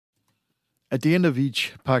At the end of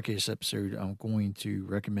each podcast episode, I'm going to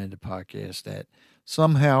recommend a podcast that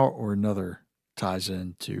somehow or another ties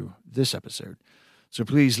into this episode. So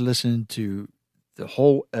please listen to the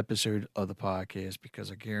whole episode of the podcast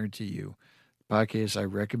because I guarantee you, the podcast I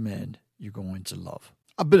recommend you're going to love.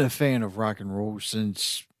 I've been a fan of rock and roll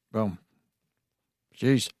since,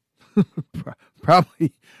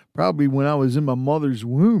 probably when I was in my mother's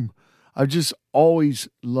womb. I've just always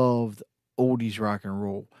loved oldies rock and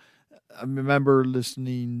roll. I remember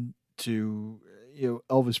listening to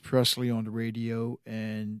Elvis Presley on the radio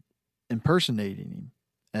and impersonating him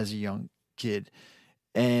as a young kid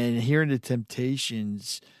and hearing the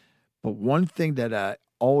Temptations. But one thing that I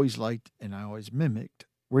always liked and I always mimicked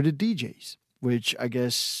were the DJs, which I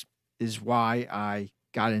guess is why I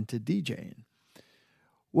got into DJing.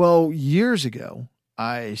 Well, years ago,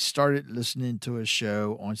 I started listening to a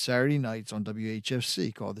show on Saturday nights on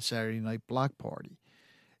WHFC called the Saturday Night Block Party.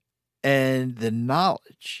 And the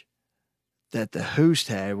knowledge that the host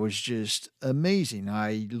had was just amazing.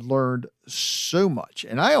 I learned so much.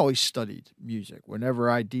 And I always studied music. Whenever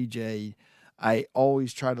I DJ, I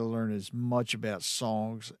always try to learn as much about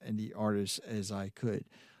songs and the artists as I could.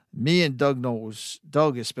 Me and Doug Knowles,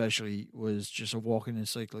 Doug especially, was just a walking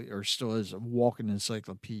encyclopedia, or still is a walking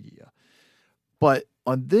encyclopedia. But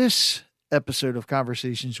on this episode of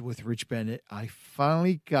Conversations with Rich Bennett, I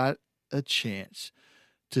finally got a chance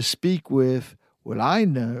to speak with what I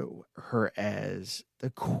know her as the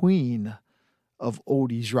queen of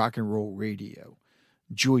oldies rock and roll radio,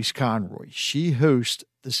 Joyce Conroy. She hosts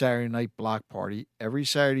the Saturday Night Block Party every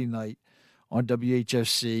Saturday night on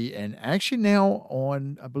WHFC and actually now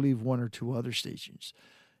on, I believe, one or two other stations.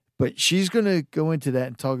 But she's going to go into that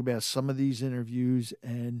and talk about some of these interviews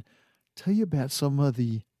and tell you about some of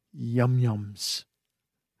the yum-yums.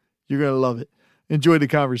 You're going to love it. Enjoy the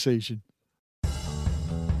conversation.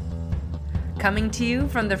 Coming to you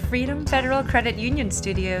from the Freedom Federal Credit Union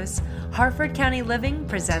Studios, Harford County Living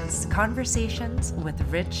presents Conversations with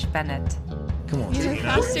Rich Bennett. Come on. You're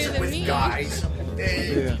faster than me. Guys. We've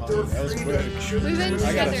been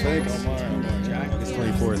I got a fake together. on mine. Jack. It's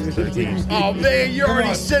 24 and 13. Oh, man, you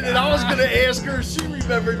already said it. I was going to ask her if she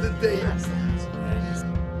remembered the date.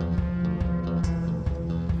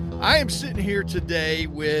 I am sitting here today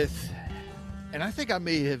with, and I think I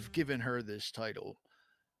may have given her this title.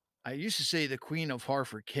 I used to say the Queen of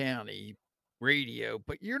Harford County Radio,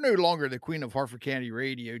 but you're no longer the Queen of Harford County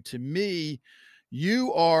Radio. To me,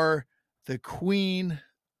 you are the Queen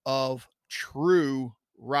of true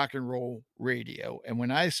rock and roll radio. And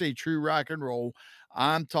when I say true rock and roll,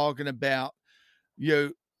 I'm talking about,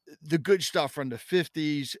 the good stuff from the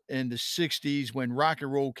 50s and the 60s when rock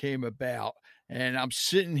and roll came about. And I'm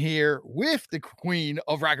sitting here with the Queen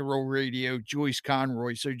of rock and roll radio, Joyce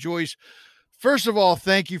Conroy. So Joyce, first of all,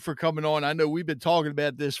 thank you for coming on. I know we've been talking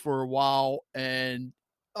about this for a while, and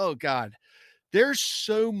oh God, there's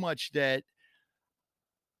so much that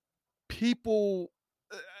people,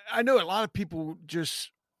 I know a lot of people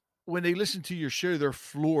just, when they listen to your show, they're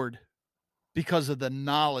floored because of the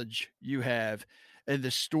knowledge you have and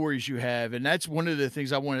the stories you have. And that's one of the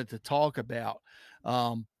things I wanted to talk about.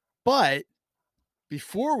 But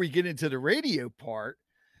before we get into the radio part,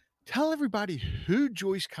 tell everybody who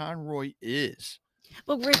Joyce Conroy is.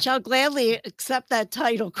 Well, Rich, I'll gladly accept that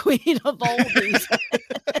title, Queen of Oldies.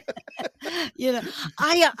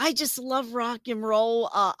 I just love rock and roll.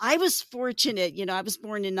 I was fortunate, I was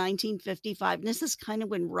born in 1955. And this is kind of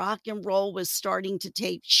when rock and roll was starting to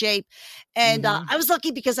take shape. And I was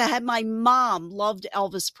lucky because I had my mom loved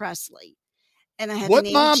Elvis Presley. And I had What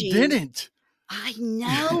an mom aging- didn't? I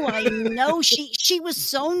know. She was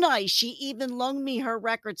so nice. She even loaned me her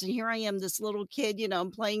records. And here I am, this little kid, I'm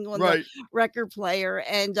playing on the record player.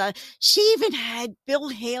 And she even had Bill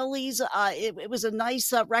Haley's, it was a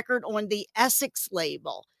nice record on the Essex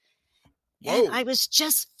label. Whoa. And I was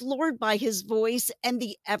just floored by his voice and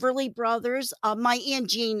the Everly Brothers. My Aunt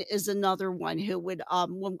Jean is another one who would,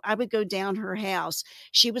 when I would go down her house,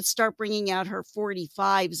 she would start bringing out her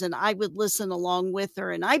 45s and I would listen along with her.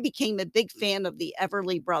 And I became a big fan of the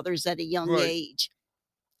Everly Brothers at a young age.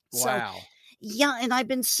 Wow. So, yeah, and I've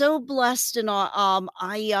been so blessed, and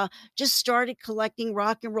I just started collecting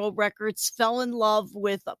rock and roll records, fell in love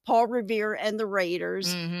with Paul Revere and the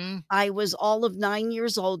Raiders. Mm-hmm. I was all of 9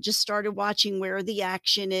 years old, just started watching Where the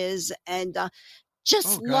Action Is, and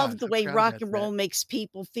just loved the way rock and roll makes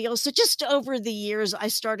people feel. So just over the years, I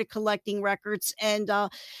started collecting records, and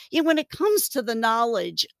when it comes to the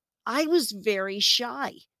knowledge, I was very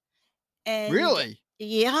shy. And Really?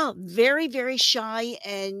 Yeah, very, very shy.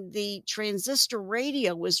 And the transistor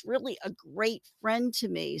radio was really a great friend to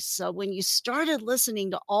me. So when you started listening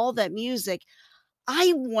to all that music,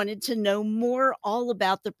 I wanted to know more all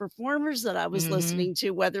about the performers that I was listening to,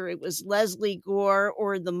 whether it was Leslie Gore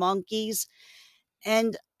or the Monkees,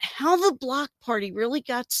 and how the block party really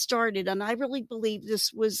got started. And I really believe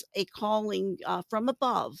this was a calling from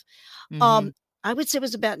above. I would say it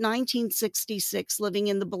was about 1966, living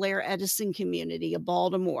in the Blair Edison community of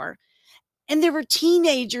Baltimore. And there were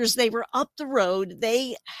teenagers, they were up the road.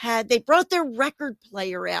 They brought their record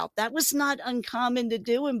player out. That was not uncommon to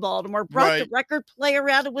do in Baltimore. Brought the record player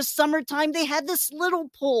out. It was summertime. They had this little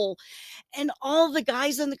pool, and all the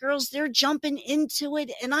guys and the girls, they're jumping into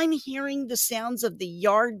it. And I'm hearing the sounds of the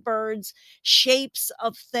Yardbirds, Shapes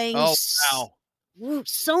of Things. Oh, wow.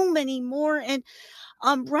 So many more. And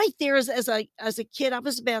right there as a kid, I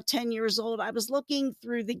was about 10 years old. I was looking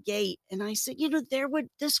through the gate and I said,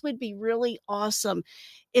 this would be really awesome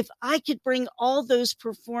if I could bring all those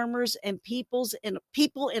performers and people in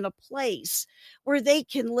a place where they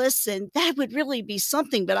can listen. That would really be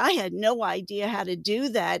something, but I had no idea how to do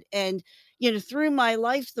that. And through my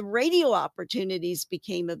life, the radio opportunities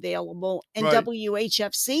became available, and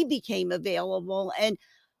WHFC became available. And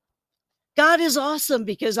God is awesome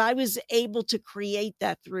because I was able to create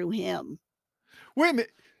that through him. Wait a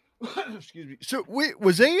minute. Excuse me. So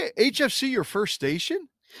was HFC your first station?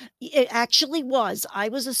 It actually was. I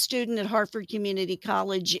was a student at Harford Community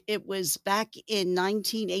College. It was back in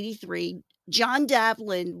 1983. John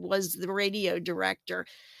Davlin was the radio director.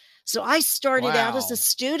 So I started out as a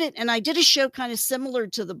student, and I did a show kind of similar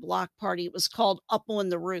to the block party. It was called Up on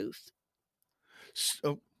the Roof.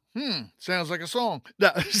 So, sounds like a song.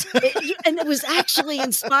 And it was actually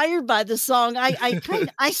inspired by the song.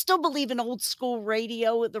 I still believe in old school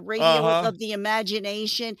radio, the radio of the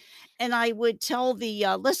imagination. And I would tell the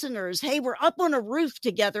listeners, hey, we're up on a roof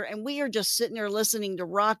together, and we are just sitting there listening to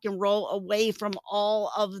rock and roll away from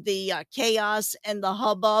all of the chaos and the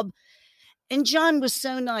hubbub. And John was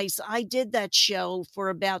so nice. I did that show for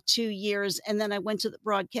about 2 years, and then I went to the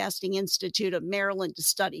Broadcasting Institute of Maryland to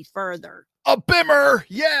study further. A bimmer,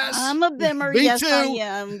 yes. I'm a bimmer, Me yes, too. I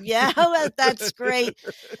am. Yeah, that's great.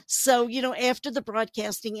 So, after the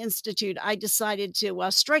Broadcasting Institute, I decided to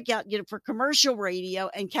strike out, for commercial radio,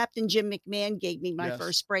 and Captain Jim McMahon gave me my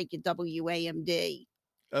first break at WAMD.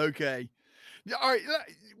 Okay. All right.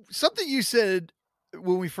 Something you said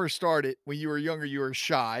when we first started, when you were younger, you were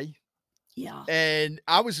shy. Yeah. And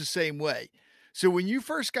I was the same way. So when you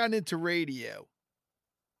first got into radio,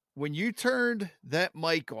 when you turned that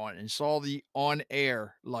mic on and saw the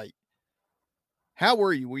on-air light, how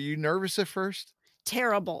were you? Were you nervous at first?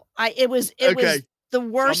 Terrible. It was the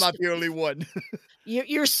worst. I'm not the only one.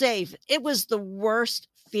 You're safe. It was the worst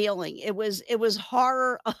feeling. It was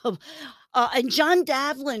horror of. And John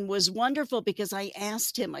Davlin was wonderful because I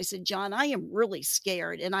asked him, I said, John, I am really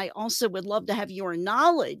scared, and I also would love to have your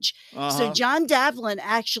knowledge. So John Davlin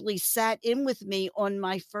actually sat in with me on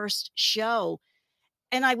my first show.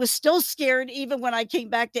 And I was still scared even when I came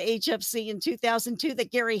back to HFC in 2002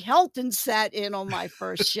 that Gary Helton sat in on my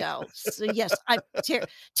first show. So yes, I'm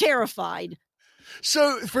terrified.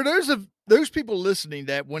 So for those people listening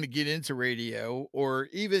that want to get into radio or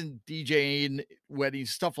even DJing weddings,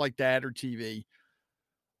 stuff like that, or TV,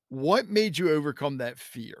 what made you overcome that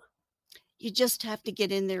fear? You just have to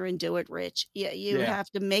get in there and do it, Rich. You have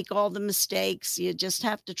to make all the mistakes. You just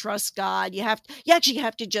have to trust God. You actually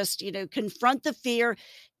have to just, confront the fear,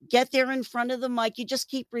 get there in front of the mic. You just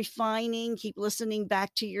keep refining, keep listening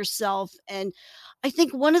back to yourself. And I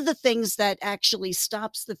think one of the things that actually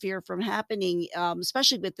stops the fear from happening,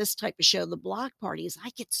 especially with this type of show, the block party, is I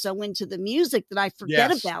get so into the music that I forget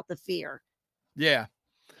about the fear. Yeah.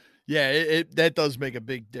 Yeah. That does make a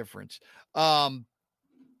big difference.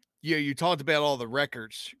 You talked about all the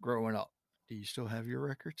records growing up. Do you still have your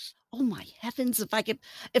records? Oh my heavens! If I could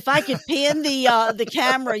pan the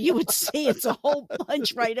camera, you would see it's a whole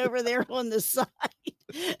bunch right over there on the side.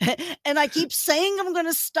 And I keep saying I'm going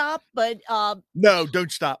to stop, but no,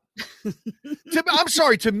 don't stop. I'm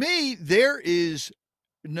sorry. To me, there is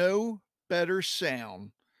no better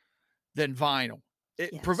sound than vinyl.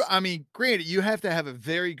 Granted, you have to have a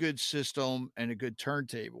very good system and a good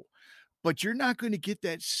turntable. But you're not going to get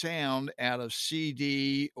that sound out of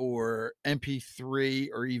CD or MP3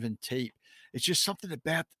 or even tape. It's just something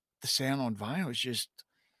about the sound on vinyl. It's just,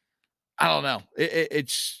 I don't know.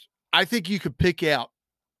 I think you could pick out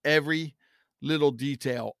every little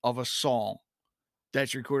detail of a song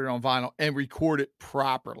that's recorded on vinyl and record it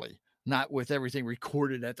properly, not with everything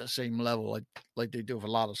recorded at the same level like they do with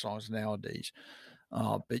a lot of songs nowadays.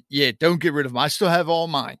 But yeah, don't get rid of them. I still have all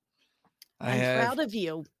mine. I'm proud of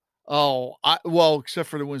you. Oh, except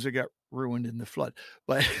for the ones that got ruined in the flood.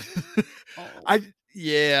 But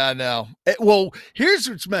I know. Well, here's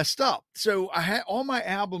what's messed up. So I had all my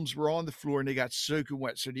albums were on the floor and they got soaking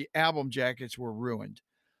wet. So the album jackets were ruined.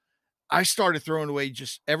 I started throwing away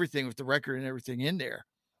just everything with the record and everything in there.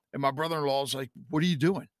 And my brother-in-law was like, "What are you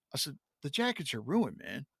doing?" I said, "The jackets are ruined,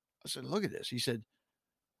 man." I said, "Look at this." He said,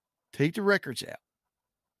 "Take the records out,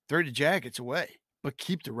 throw the jackets away, but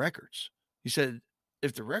keep the records." He said,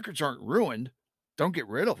 "If the records aren't ruined, don't get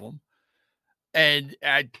rid of them." And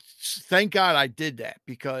I thank God I did that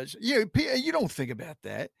because you don't think about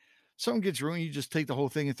that. Something gets ruined, you just take the whole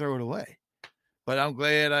thing and throw it away. But I'm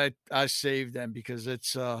glad I saved them because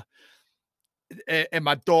it's and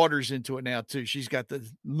my daughter's into it now too. She's got the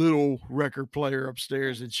little record player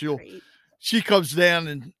upstairs and she comes down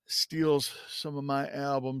and steals some of my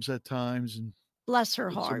albums at times and bless her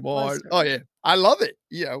heart. Oh yeah. I love it.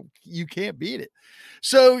 You can't beat it.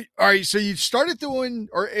 So, all right. So you started doing,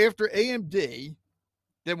 or after AMD,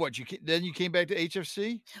 then what? Then you came back to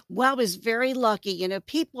HFC? Well, I was very lucky.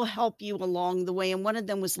 People help you along the way. And one of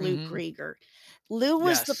them was Lou Krieger. Lou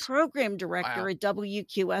was the program director at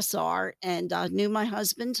WQSR and knew my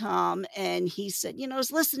husband, Tom. And he said, I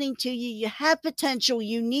was listening to you. You have potential.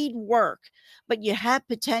 You need work, but you have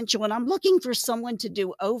potential. And I'm looking for someone to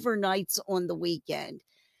do overnights on the weekend.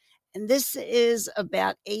 And this is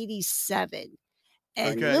about 87.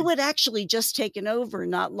 And Lou had actually just taken over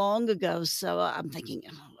not long ago. So I'm thinking,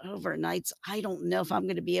 overnights, I don't know if I'm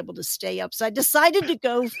going to be able to stay up. So I decided to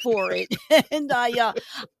go for it. And I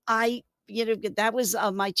that was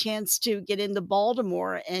my chance to get into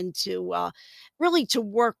Baltimore and to really to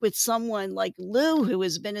work with someone like Lou, who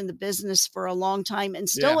has been in the business for a long time and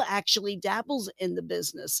still actually dabbles in the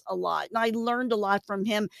business a lot. And I learned a lot from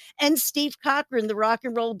him and Steve Cochran, the rock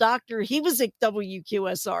and roll doctor. He was at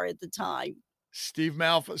WQSR at the time. Steve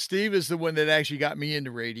is the one that actually got me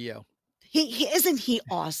into radio. Isn't he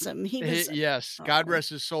awesome? He was, yes. God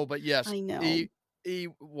rest his soul. But yes, I know he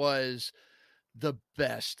was the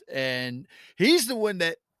best. And he's the one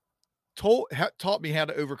that taught me how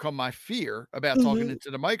to overcome my fear about talking into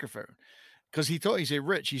the microphone. Cause he said,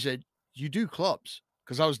 "Rich," he said, "you do clubs."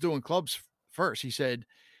 Cause I was doing clubs first. He said,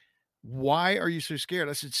 "Why are you so scared?"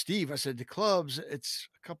 I said, "Steve," the clubs, it's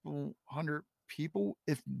a couple hundred people,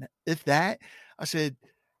 if that. I said,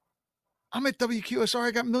 "I'm at WQSR.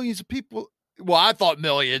 I got millions of people." Well, I thought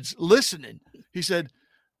millions listening. He said,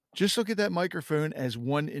 "Just look at that microphone as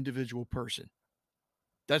one individual person.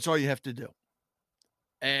 That's all you have to do."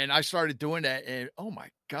 And I started doing that, and oh my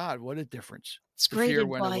God, what a difference! It's great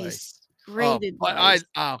advice. Great advice.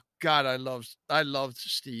 But I loved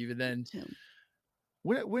Steve. And then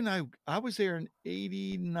when I was there in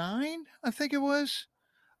 89, I think it was.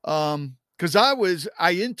 Because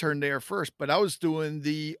I interned there first, but I was doing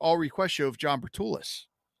the All Request show of John Bertulis.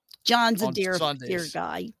 John's a dear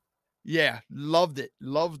guy. Yeah, loved it.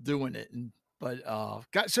 Loved doing it.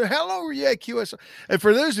 So how long were you at QSR? And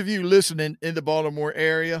for those of you listening in the Baltimore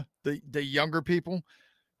area, the younger people,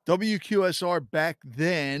 WQSR back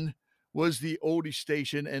then was the oldie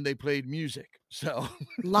station and they played music. So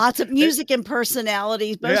lots of music and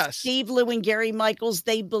personalities. Both Steve, Lou, and Gary Michaels,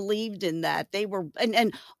 they believed in that. They were,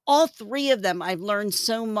 and all three of them, I've learned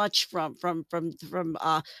so much from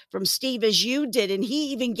Steve as you did. And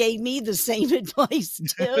he even gave me the same advice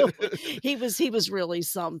too. He was really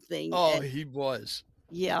something. Oh, he was.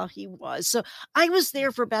 Yeah, he was. So I was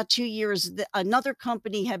there for about 2 years. Another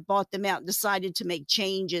company had bought them out and decided to make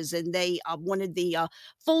changes, and they wanted the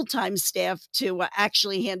full-time staff to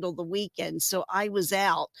actually handle the weekends. So I was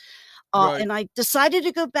out. And I decided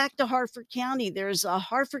to go back to Harford County. There's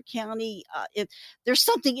Harford County. There's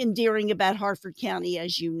something endearing about Harford County,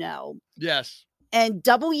 as you know. Yes. And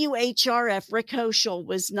WHRF, Rick Hoschel,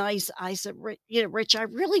 was nice. I said, Rich, I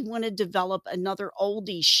really want to develop another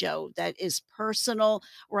oldies show that is personal,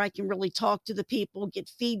 where I can really talk to the people,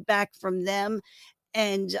 get feedback from them.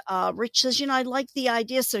 And Rich says, I like the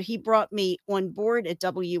idea. So he brought me on board at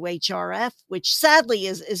WHRF, which sadly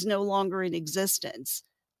is no longer in existence.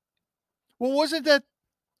 Well, wasn't that?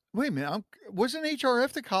 Wait a minute. Wasn't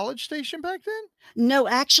HRF the college station back then? No,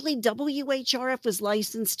 actually, WHRF was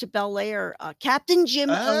licensed to Bel Air. Captain Jim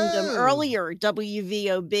owned them earlier,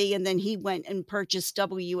 WVOB, and then he went and purchased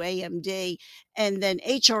WAMD. And then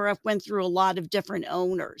HRF went through a lot of different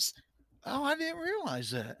owners. Oh, I didn't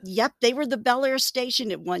realize that. Yep, they were the Bel Air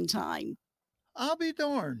station at one time. I'll be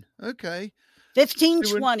darned. Okay.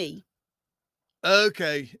 1520.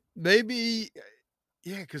 Okay. Maybe,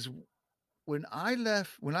 yeah, because when I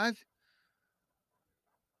left,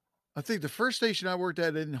 I think the first station I worked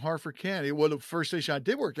at in Harford County, well, the first station I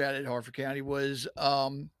did work at in Harford County was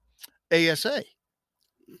ASA.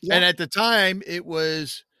 Yeah. And at the time, it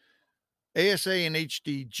was ASA and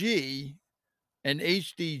HDG. And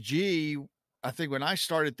HDG, I think when I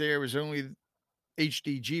started there, it was only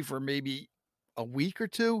HDG for maybe a week or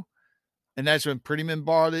two. And that's when Prettyman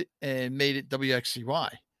bought it and made it WXCY.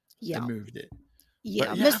 Yeah. And moved it. Yeah.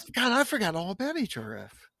 But yeah, I forgot all about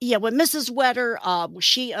HRF. Yeah, when Mrs. Wetter,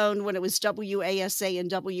 she owned when it was WASA and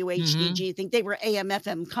WHDG. I think they were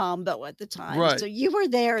AM/FM combo at the time. Right. So you were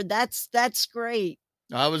there. That's great.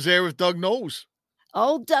 I was there with Doug Knowles.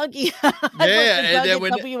 Oh, Dougie. Yeah, and then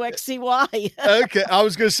when WXCY. Okay, I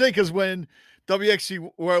was going to say, because when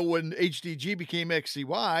when HDG became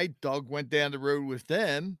XCY, Doug went down the road with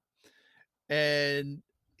them, and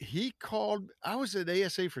he called. I was at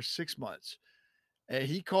ASA for 6 months, and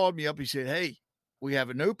he called me up. He said, "Hey, we have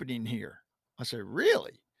an opening here." I said,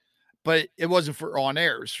 "Really?" But it wasn't for on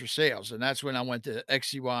air; it was for sales, and that's when I went to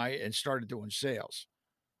XCY and started doing sales.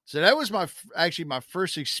 So that was my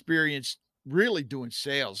first experience really doing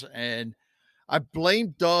sales, and I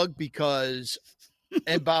blamed Doug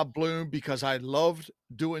and Bob Bloom because I loved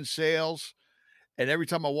doing sales, and every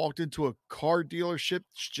time I walked into a car dealership,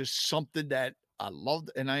 it's just something that I loved,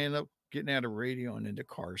 and I ended up getting out of radio and into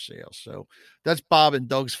car sales. So that's Bob and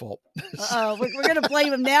Doug's fault. We're going to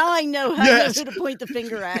blame him now. I know who to point the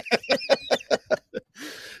finger at.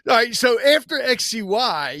 All right, so after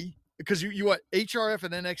XCY, because you what, HRF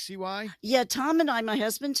and then XCY? Yeah, my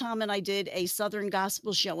husband Tom and I did a Southern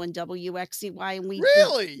Gospel show in WXCY, and we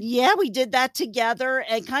we did that together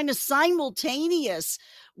and kind of simultaneous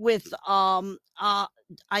with I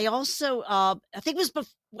also I think it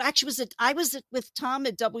was I was with Tom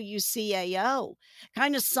at WCAO,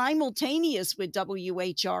 kind of simultaneous with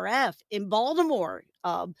WHRF in Baltimore.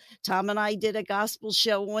 Tom and I did a gospel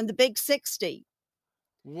show on the Big 60.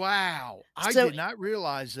 Wow. I did not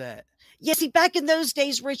realize that. Yeah, see, back in those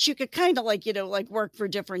days, Rich, you could kind of work for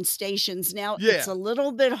different stations. Now it's a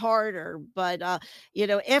little bit harder, but after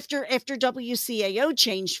WCAO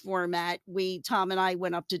changed format, Tom and I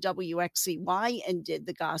went up to WXCY and did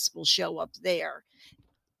the gospel show up there.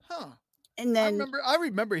 Huh. And then I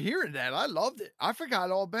remember hearing that. I loved it. I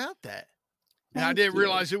forgot all about that. And I didn't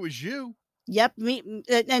realize it was you. Yep,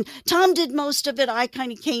 and Tom did most of it. I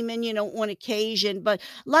kind of came in, on occasion, but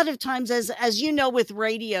a lot of times, as you know, with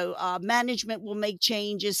radio, management will make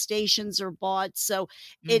changes, stations are bought, so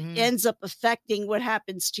it ends up affecting what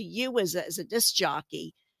happens to you as a disc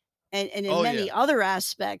jockey, and in many other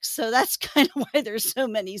aspects. So that's kind of why there's so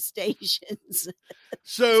many stations.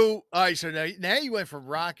 So, all right, so now you went from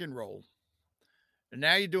rock and roll, and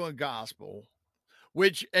now you're doing gospel.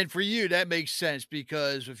 And for you, that makes sense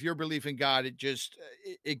because if your belief in God, it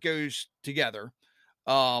goes together.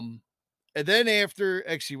 And then after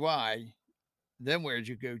XCY, then where'd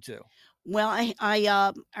you go to? Well,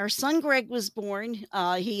 our son Greg was born.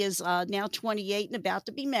 He is now 28 and about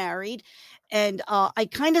to be married. And I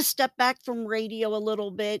kind of stepped back from radio a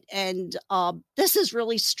little bit. And this is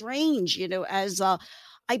really strange, as I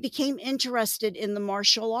became interested in the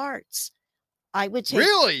martial arts. I would take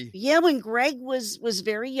when Greg was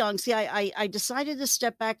very young. See, I decided to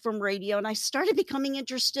step back from radio and I started becoming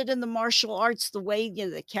interested in the martial arts, the way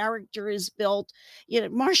the character is built.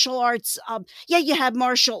 Martial arts. You have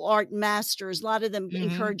martial art masters. A lot of them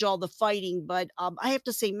encourage all the fighting, but I have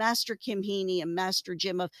to say, Master Kim Heaney and Master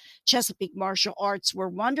Jim of Chesapeake Martial Arts were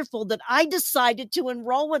wonderful. That I decided to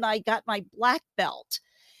enroll when I got my black belt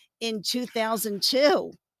in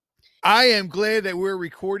 2002. I am glad that we're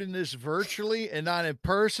recording this virtually and not in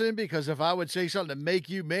person, because if I would say something to make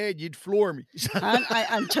you mad, you'd floor me.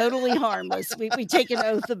 I'm totally harmless. We take an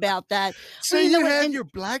oath about that. So you have your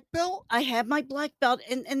black belt? I have my black belt,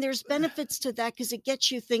 and there's benefits to that because it gets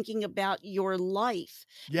you thinking about your life,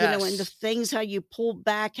 and the things, how you pull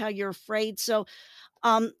back, how you're afraid. So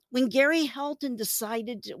when Gary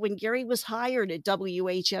when Gary was hired at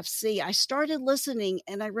WHFC, I started listening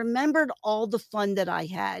and I remembered all the fun that I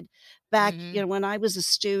had back, when I was a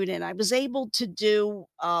student. I was able to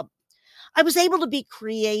be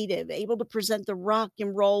creative, able to present the rock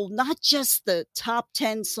and roll, not just the top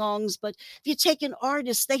 10 songs, but if you take an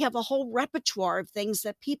artist, they have a whole repertoire of things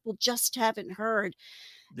that people just haven't heard.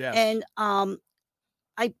 Yeah. And I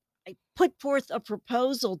put forth a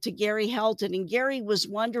proposal to Gary Helton, and Gary was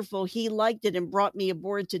wonderful. He liked it and brought me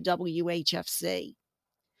aboard to WHFC.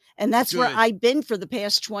 And that's where I've been for the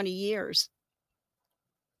past 20 years.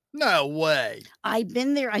 No way. I've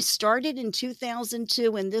been there. I started in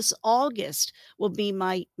 2002, and this August will be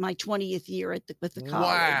my 20th year with the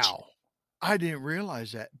college. Wow. I didn't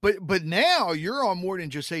realize that. But now you're on more than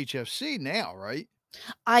just HFC now, right?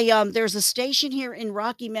 There's a station here in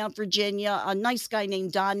Rocky Mount, Virginia, a nice guy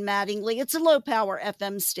named Don Mattingly. It's a low power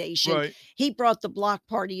FM station. Right. He brought the block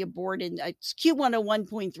party aboard, and it's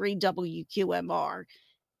Q101.3 WQMR.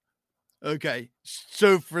 Okay.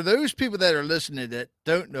 So for those people that are listening that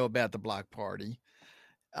don't know about the block party,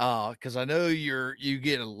 because I know you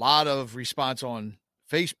get a lot of response on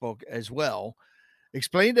Facebook as well.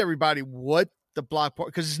 Explain to everybody what the block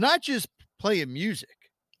party, because it's not just playing music.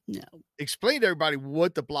 No. Explain to everybody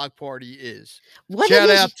what the block party is. What Shout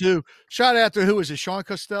out to who is it? Sean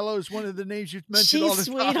Costello is one of the names you've mentioned. She's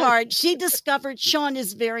sweetheart. She discovered, Sean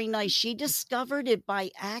is very nice. She discovered it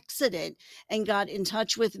by accident and got in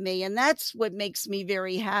touch with me. And that's what makes me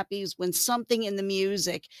very happy, is when something in the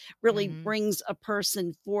music really brings a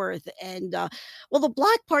person forth. And well, the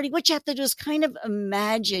block party, what you have to do is kind of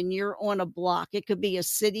imagine you're on a block. It could be a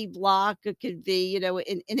city block. It could be,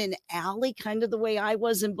 in an alley, kind of the way I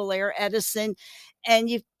was in Blair Edison. And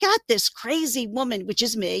you've got this crazy woman, which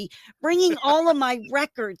is me, bringing all of my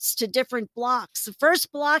records to different blocks. The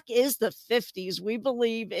first block is the 50s. We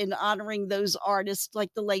believe in honoring those artists like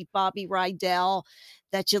the late Bobby Rydell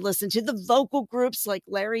that you listen to, the vocal groups like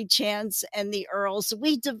Larry Chance and the Earls. So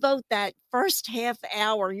we devote that first half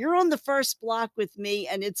hour. You're on the first block with me,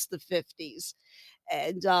 and it's the 50s.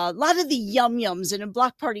 And a lot of the yum-yums in a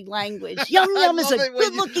block party language. Yum-yum is a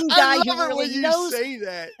good-looking guy who really knows. Say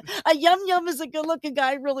that. A yum-yum is a good-looking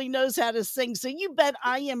guy who really knows how to sing. So you bet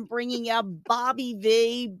I am bringing out Bobby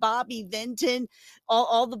V, Bobby Vinton,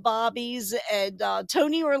 all the Bobbies, and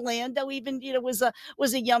Tony Orlando even, was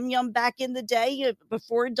a yum-yum back in the day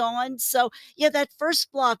before dawn. So yeah, that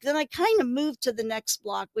first block. Then I kind of moved to the next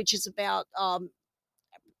block, which is about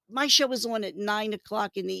my show was on at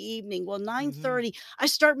 9:00 in the evening. Well, 9:30, I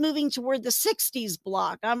start moving toward the 60s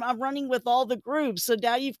block. I'm running with all the groups. So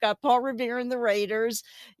now you've got Paul Revere and the Raiders.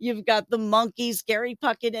 You've got the Monkees, Gary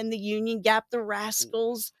Puckett and the Union Gap, the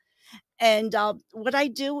Rascals. And what I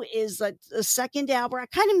do is the second hour, I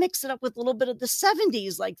kind of mix it up with a little bit of the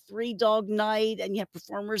 70s, like Three Dog Night, and you have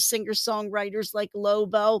performers, singer-songwriters like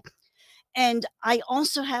Lobo. And I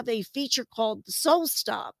also have a feature called The Soul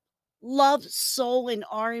Stop. Love, soul, and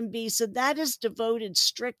R&B. So that is devoted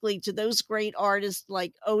strictly to those great artists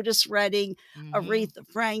like Otis Redding, Aretha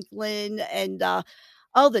Franklin, and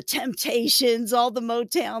the Temptations, all the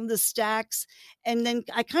Motown, the Stax. And then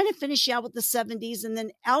I kind of finish out with the 70s. And then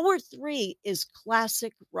hour 3 is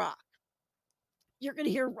classic rock. You're gonna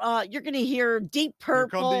hear Deep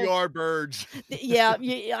Purple. Here come the Yardbirds. Yeah,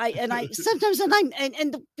 sometimes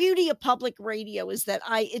the beauty of public radio is that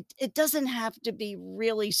it doesn't have to be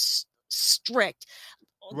really strict.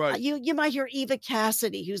 Right. You might hear Eva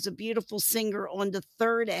Cassidy, who's a beautiful singer, on the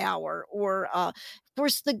third hour, or of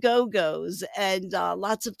course the Go-Go's, and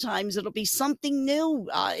lots of times it'll be something new.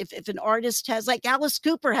 If an artist has, like Alice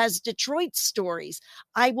Cooper has Detroit Stories,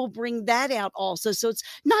 I will bring that out also. So it's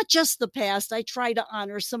not just the past. I try to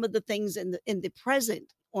honor some of the things in the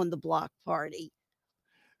present on the block party.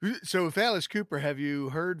 So with Alice Cooper, have you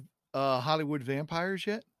heard Hollywood Vampires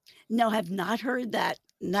yet? No, have not heard that.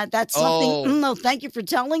 That's something. No, thank you for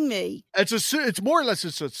telling me. It's more or less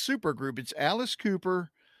a super group. It's Alice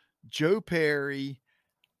Cooper, Joe Perry.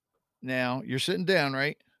 Now you're sitting down,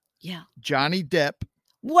 right? Yeah. Johnny Depp.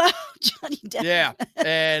 Wow, Johnny Depp. Yeah,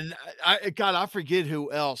 and I forget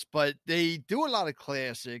who else, but they do a lot of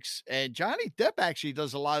classics. And Johnny Depp actually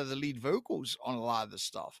does a lot of the lead vocals on a lot of the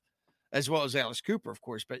stuff, as well as Alice Cooper, of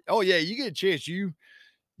course. But you get a chance, you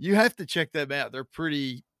have to check them out. They're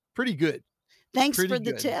pretty good. Thanks for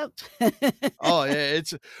the tip. Oh yeah,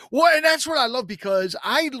 and that's what I love, because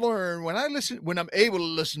I learn when I'm able to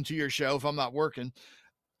listen to your show, if I'm not working,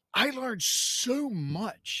 I learn so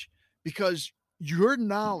much, because your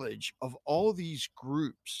knowledge of all these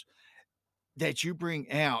groups that you bring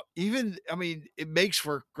out, it makes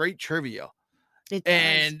for great trivia. It does.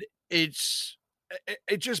 And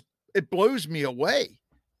it blows me away.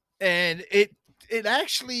 And it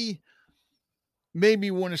actually made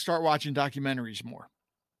me want to start watching documentaries more,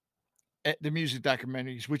 the music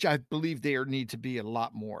documentaries, which I believe there need to be a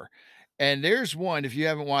lot more. And there's one, if you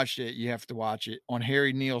haven't watched it, you have to watch it, on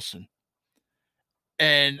Harry Nilsson.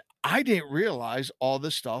 And I didn't realize all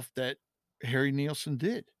the stuff that Harry Nilsson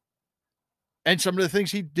did, and some of the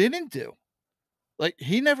things he didn't do. Like,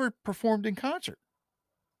 he never performed in concert,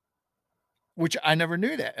 which I never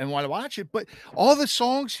knew that, and want to watch it. But all the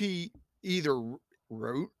songs he either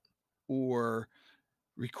wrote or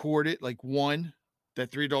recorded, like one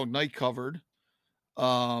that Three Dog Night covered.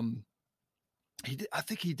 I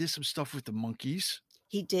think he did some stuff with the Monkees.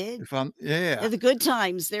 He did. If I'm, yeah. The Good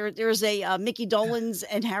Times. There's a Mickey Dolenz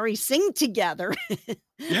and Harry sing together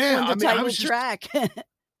Yeah, on the I mean, title track.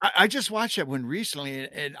 I just watched that one recently,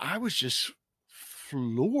 and I was just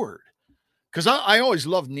floored because I always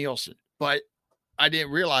loved Nielsen, but I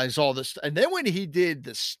didn't realize all this. And then when he did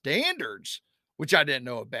the standards, which I didn't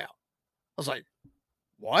know about, I was like,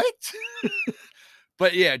 what?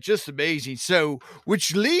 But yeah, just amazing. So,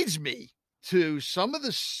 which leads me to some of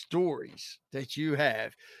the stories that you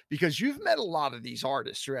have, because you've met a lot of these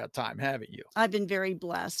artists throughout time, haven't you? I've been very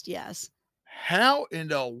blessed. Yes. How in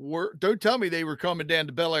the world? Don't tell me they were coming down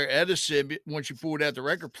to Bel Air Edison once you pulled out the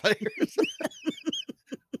record players.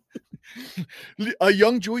 A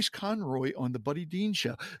young Joyce Conroy on the Buddy Dean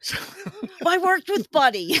show. I worked with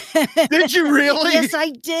Buddy. Did you really? Yes, I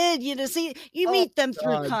did. See, you meet them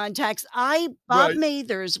through contacts. Bob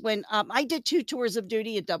Mathers, when I did 2 tours of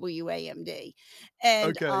duty at WAMD,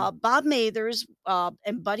 and Bob Mathers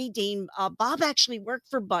and Buddy Dean. Bob actually worked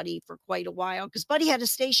for Buddy for quite a while because Buddy had a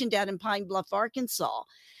station down in Pine Bluff, Arkansas.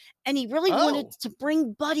 And he really wanted to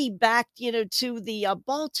bring Buddy back, to the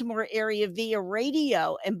Baltimore area via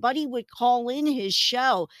radio. And Buddy would call in his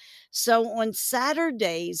show. So on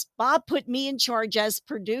Saturdays, Bob put me in charge as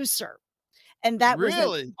producer. And that was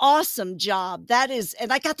an awesome job.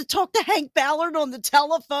 And I got to talk to Hank Ballard on the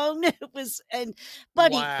telephone.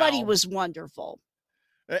 Buddy was wonderful.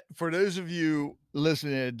 For those of you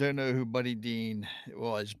listening that don't know who Buddy Dean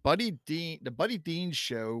was, the Buddy Dean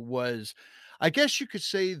show was, I guess you could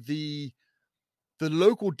say, the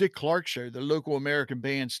local Dick Clark show, the local American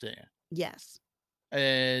Bandstand. Yes.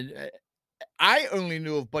 And I only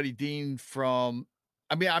knew of Buddy Dean from,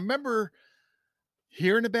 I remember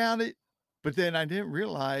hearing about it, but then I didn't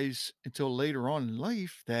realize until later on in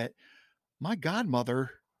life that my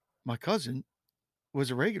godmother, my cousin,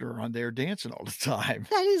 was a regular on there dancing all the time.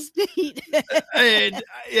 That is neat. And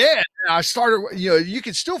yeah, I started, you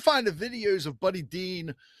can still find the videos of Buddy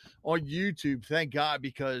Dean on YouTube, thank God,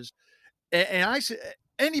 because, and I said,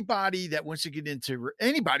 anybody that wants to get into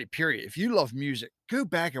anybody, period, if you love music, go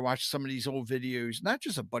back and watch some of these old videos, not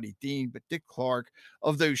just of Buddy Dean, but Dick Clark,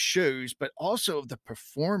 of those shows, but also of the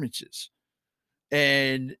performances.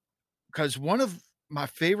 And because one of my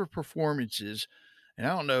favorite performances, and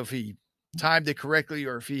I don't know if he timed it correctly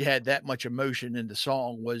or if he had that much emotion in the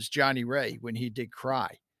song, was Johnny Ray when he did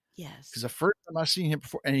Cry. Yes. Because the first time I seen him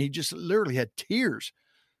perform, and he just literally had tears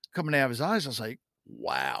coming out of his eyes, I was like,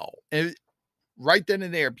 wow. And right then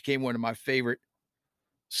and there became one of my favorite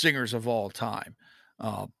singers of all time.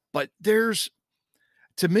 But there's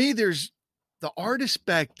the artists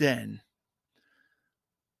back then,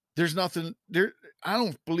 there's nothing there. I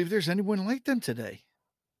don't believe there's anyone like them today.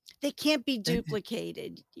 They can't be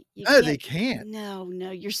duplicated. They can't. No,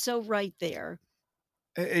 you're so right there.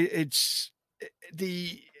 I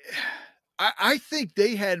think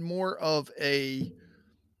they had more of a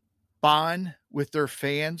bond with their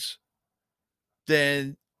fans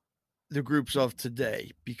than the groups of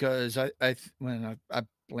today, because I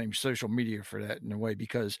blame social media for that in a way,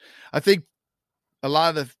 because I think a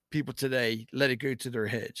lot of the people today let it go to their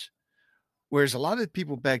heads, whereas a lot of the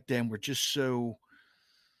people back then were just so,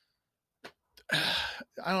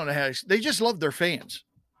 I don't know they just loved their fans.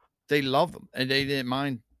 They loved them and they didn't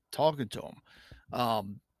mind talking to them.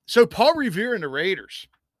 So Paul Revere and the Raiders,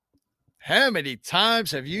 how many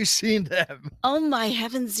times have you seen them? Oh my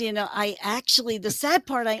heavens. The sad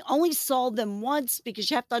part, I only saw them once,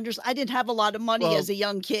 because you have to understand, I didn't have a lot of money as a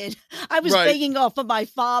young kid. I was begging off of my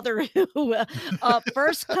father, who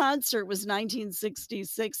first concert was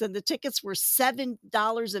 1966 and the tickets were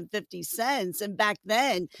 $7.50. And back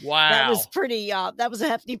then, that was pretty, that was a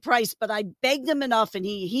hefty price, but I begged him enough, and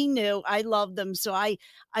he knew I loved them. So I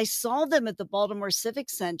saw them at the Baltimore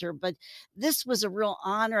Civic Center, but this was a real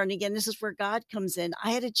honor. And again, this is where God comes in.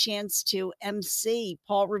 I had a chance to MC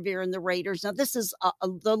Paul Revere and the Raiders. Now, this is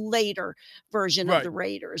the later version of the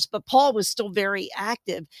Raiders, but Paul was still very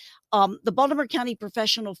active. The Baltimore County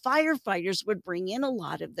Professional Firefighters would bring in a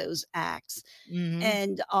lot of those acts. Mm-hmm.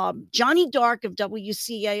 And Johnny Dark of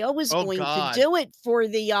WCAO was going to do it for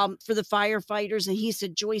the firefighters. And he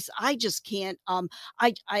said, Joyce, I just can't,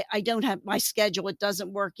 I don't have my schedule. It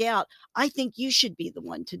doesn't work out. I think you should be the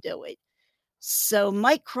one to do it. So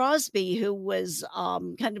Mike Crosby, who was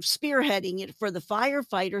kind of spearheading it for the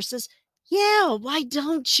firefighters, says, yeah, why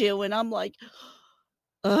don't you? And I'm like,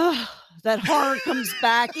 that horror comes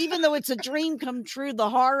back. Even though it's a dream come true,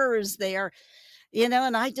 the horror is there, and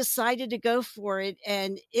I decided to go for it.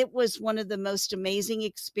 And it was one of the most amazing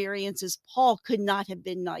experiences. Paul could not have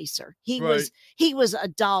been nicer. He was a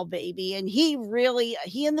doll baby. And he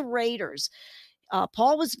and the Raiders,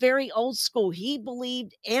 Paul was very old school. He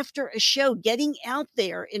believed after a show, getting out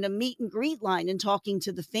there in a meet and greet line and talking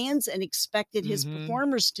to the fans, and expected his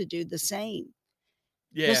performers to do the same.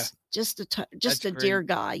 Yeah. Just a dear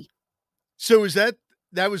guy. So that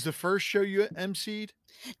was the first show you emceed?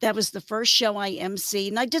 That was the first show I emceed.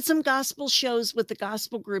 And I did some gospel shows with the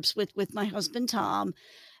gospel groups with my husband, Tom.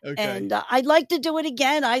 Okay. And I'd like to do it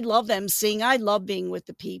again. I love emceeing. I love being with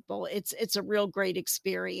the people. It's a real great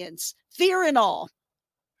experience. Fear and all.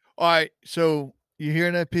 All right. So you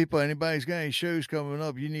hearing that, people? Anybody's got any shows coming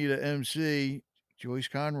up, you need an MC. Joyce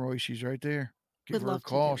Conroy, she's right there. Give her a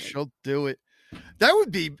call. She'll do it. That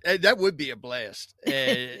would be a blast.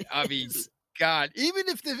 I mean, God, even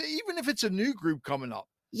if it's a new group coming up.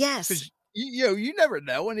 Yes. Because you never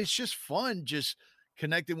know, and it's just fun just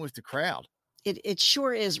connecting with the crowd. It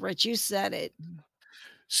sure is, Rich. You said it.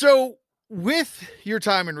 So with your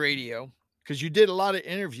time in radio, because you did a lot of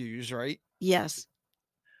interviews, right? Yes.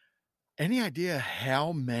 Any idea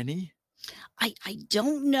how many? I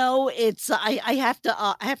don't know. It's I have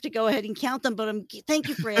to go ahead and count them, but thank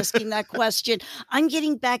you for asking that question. I'm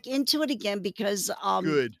getting back into it again because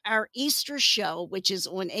our Easter show, which is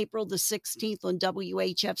on April the 16th on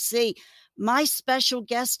WHFC, my special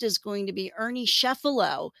guest is going to be Ernie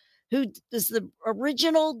Sheffalo, who is the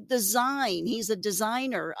original design. He's a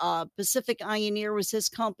designer. Pacific Ioneer was his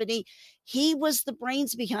company. He was the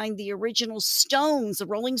brains behind the original Stones, the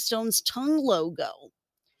Rolling Stones tongue logo.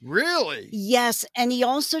 Really? Yes. And he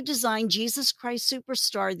also designed Jesus Christ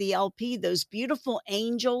Superstar, the LP, those beautiful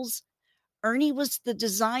angels. Ernie was the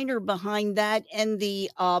designer behind that, and the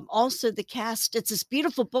also the cast. It's this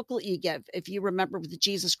beautiful booklet you get, if you remember, with the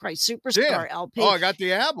Jesus Christ Superstar LP. Oh, I got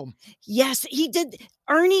the album. Yes, he did.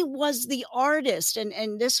 Ernie was the artist,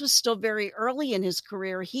 and this was still very early in his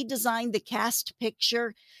career. He designed the cast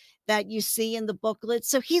picture that you see in the booklet.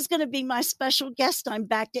 So he's going to be my special guest. I'm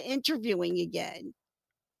back to interviewing again.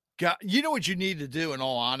 God, you know what you need to do, in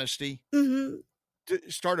all honesty? Mm-hmm.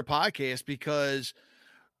 To start a podcast, because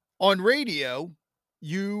on radio,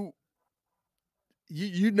 you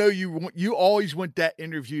always want that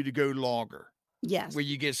interview to go longer. Yes. Where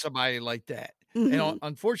you get somebody like that. Mm-hmm. And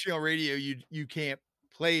unfortunately on radio, you can't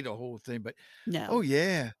play the whole thing, but no.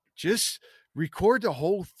 Just record the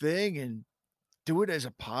whole thing and do it as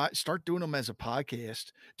start doing them as a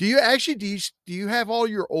podcast. Do you have all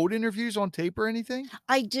your old interviews on tape or anything?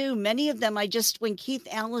 I do. Many of them. When Keith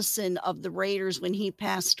Allison of the Raiders, when he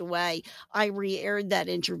passed away, I re-aired that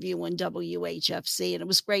interview on WHFC, and it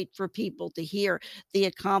was great for people to hear the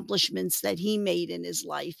accomplishments that he made in his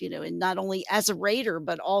life, and not only as a Raider,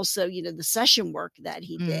 but also, the session work that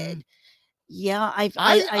he did. Yeah.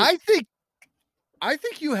 I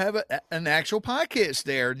think you have an actual podcast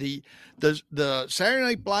there. The Saturday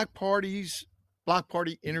Night Block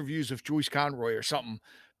Party interviews of Joyce Conroy or something,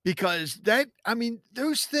 because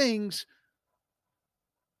those things,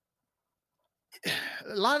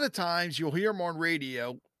 a lot of times you'll hear them on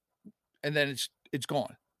radio and then it's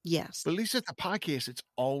gone. Yes. But at least at the podcast, it's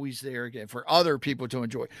always there again for other people to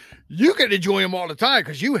enjoy. You can enjoy them all the time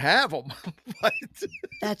because you have them. But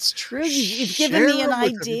that's true. You've given me an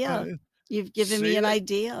idea. You've given me an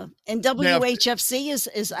idea. And WHFC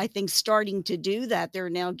is I think starting to do that. They're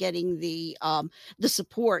now getting the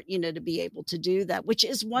support, to be able to do that, which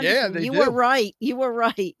is wonderful. You were right.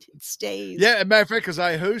 It stays. Yeah, as a matter of fact, because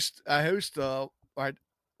I host on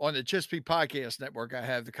the Chesapeake Podcast Network, I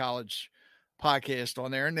have the college podcast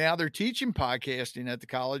on there, and now they're teaching podcasting at the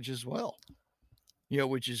college as well.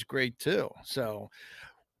 Which is great too. So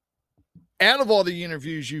out of all the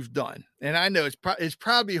interviews you've done, and I know it's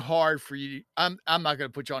probably hard for you. I'm not going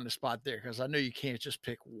to put you on the spot there because I know you can't just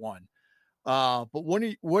pick one. But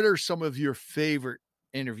what are some of your favorite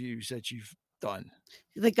interviews that you've done?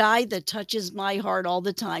 The guy that touches my heart all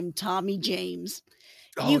the time, Tommy James.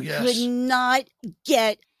 Oh, you could not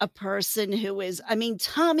get a person who is,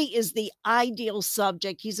 Tommy is the ideal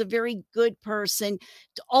subject. He's a very good person.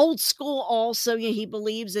 Old school also, he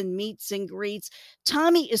believes in meets and greets.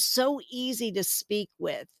 Tommy is so easy to speak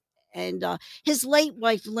with. And his late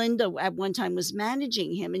wife, Linda, at one time was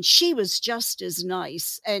managing him, and she was just as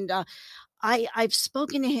nice. And I've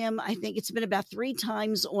spoken to him, I think it's been about 3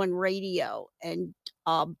 times on radio, and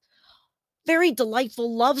very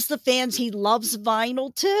delightful, loves the fans. He loves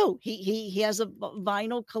vinyl too. He has a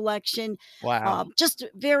vinyl collection. Wow. Just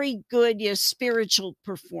very good, spiritual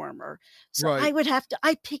performer. So right.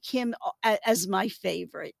 I pick him as my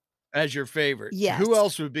favorite. As your favorite. Yes. Who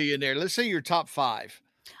else would be in there? Let's say your top 5.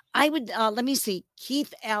 I would, let me see.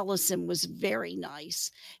 Keith Allison was very nice.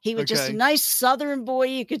 He was just a nice Southern boy.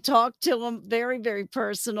 You could talk to him, very, very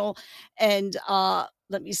personal. And,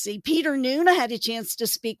 let me see, Peter Noon. I had a chance to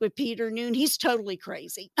speak with Peter Noon. He's totally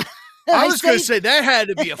crazy. I was going to say that had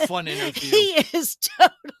to be a fun interview. He is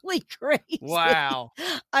totally crazy. Wow.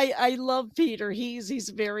 I love Peter. He's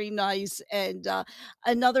very nice. And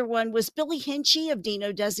another one was Billy Hinchy of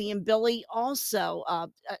Dino, Desi, and Billy. Also, a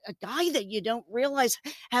guy that you don't realize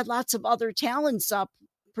had lots of other talents.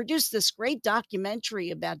 Produced this great documentary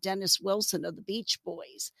about Dennis Wilson of the Beach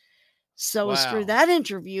Boys. So it was through that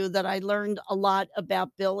interview that I learned a lot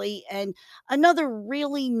about Billy. And another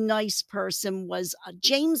really nice person was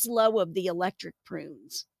James Lowe of the Electric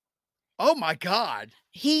Prunes. Oh my God.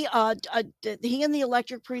 He and the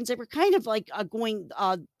Electric Prunes, they were kind of like going,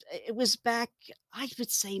 it was back, I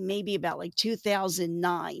would say maybe about like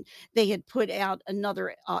 2009. They had put out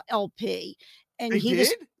another LP. And he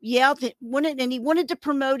wanted to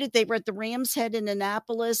promote it. They were at the Ram's Head in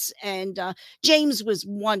Annapolis, and James was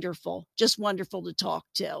wonderful, just wonderful to talk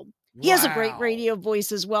to. He has a great radio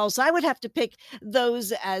voice as well. So I would have to pick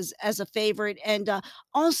those as a favorite. And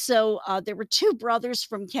also there were two brothers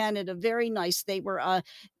from Canada. Very nice. They were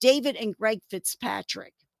David and Greg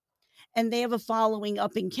Fitzpatrick, and they have a following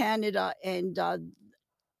up in Canada, and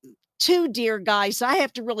two dear guys. So I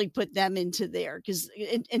have to really put them into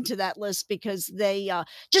into that list, because they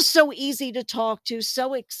just so easy to talk to,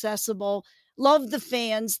 so accessible. Love the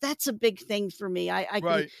fans. That's a big thing for me. I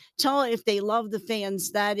can tell if they love the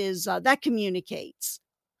fans. That is that communicates.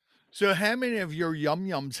 So how many of your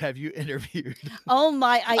yum-yums have you interviewed? Oh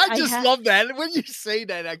my, I just love that. When you say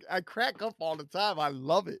that, I crack up all the time. I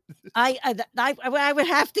love it. I would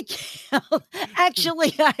have to count.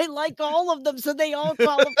 Actually, I like all of them, so they all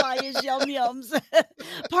qualify as yum-yums.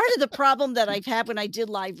 Part of the problem that I've had when I did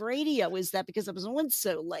live radio is that because I was on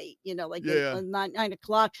so late, like at 9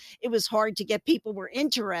 o'clock, it was hard to get people were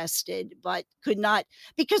interested, but could not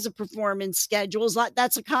because of performance schedules.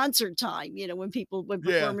 That's a concert time, when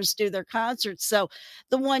performers do their concerts. So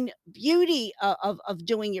the one beauty of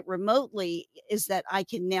doing it remotely is that I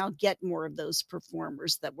can now get more of those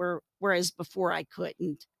performers whereas before I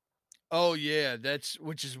couldn't. Oh yeah,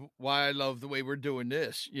 which is why I love the way we're doing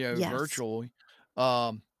this, virtually.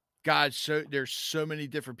 God, so there's so many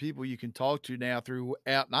different people you can talk to now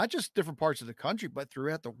throughout not just different parts of the country, but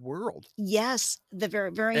throughout the world. Yes,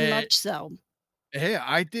 very, very much so. Hey,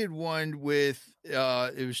 I did one with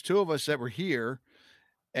it was two of us that were here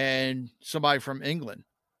and somebody from England.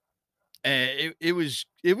 And it was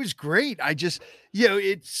great. I just,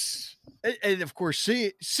 and of course,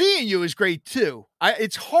 seeing you is great too.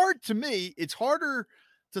 It's hard to me. It's harder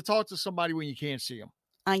to talk to somebody when you can't see them.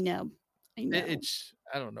 I know.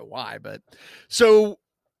 I don't know why, but so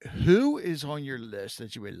who is on your list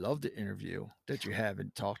that you would love to interview that you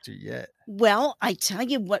haven't talked to yet? Well, I tell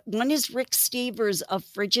you what, one is Rick Stevers of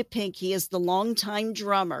Frigid Pink. He is the longtime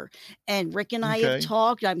drummer, and Rick and I have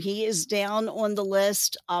talked. He is down on the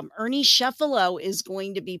list. Ernie Sheffalo is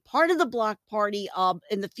going to be part of the block party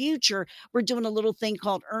in the future. We're doing a little thing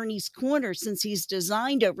called Ernie's Corner. Since he's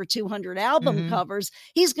designed over 200 album covers,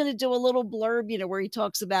 he's going to do a little blurb, where he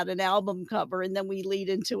talks about an album cover, and then we lead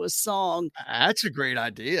into a song. That's a great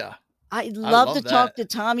idea. I'd love to talk to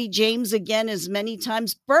Tommy James again as many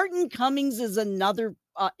times. Burton Cummings is another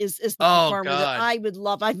is the performer that I would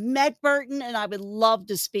love. I've met Burton, and I would love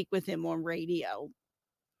to speak with him on radio.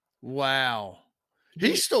 Wow.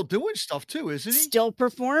 He's still doing stuff too, isn't he? Still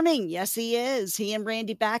performing. Yes, he is. He and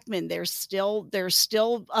Randy Bachman, they're still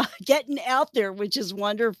getting out there, which is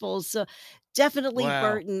wonderful. So definitely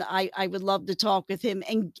Burton. I would love to talk with him.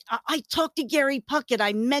 And I talked to Gary Puckett.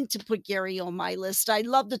 I meant to put Gary on my list. I'd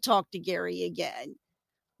love to talk to Gary again.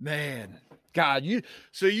 Man, God,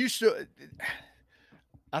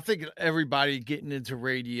 I think everybody getting into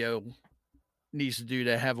radio needs to do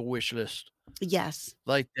that, have a wish list. Yes.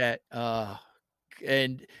 Like that.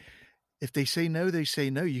 And if they say no, they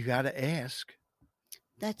say no. You got to ask.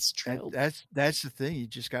 That's true. That's the thing. You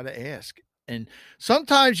just got to ask. And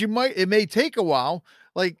sometimes it may take a while.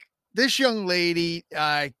 Like this young lady,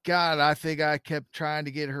 God, I think I kept trying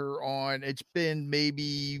to get her on. It's been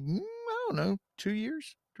maybe, I don't know, 2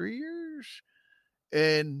 years, 3 years.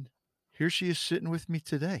 And here she is sitting with me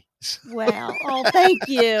today. Wow. Oh, thank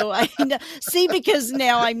you. I know. See, because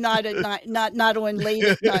now I'm not on late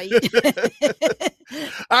at night.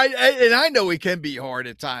 I know it can be hard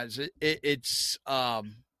at times. It's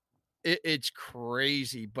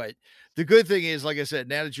crazy, but the good thing is, like I said,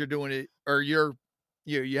 now that you're doing it, or you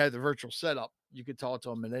have the virtual setup, you can talk to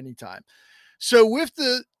them at any time. So with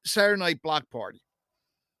the Saturday night block party,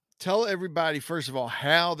 tell everybody first of all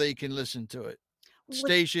how they can listen to it,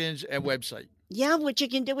 stations and website. Yeah, what you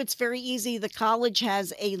can do, it's very easy. The college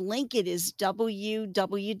has a link. It is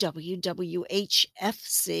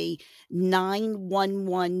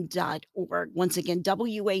www.WHFC911.org. Once again,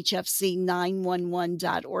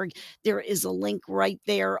 WHFC911.org. There is a link right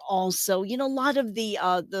there also. A lot of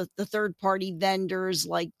the third-party vendors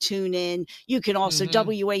like TuneIn. You can also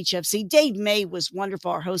WHFC. Dave May was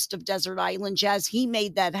wonderful, our host of Desert Island Jazz. He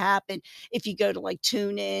made that happen. If you go to like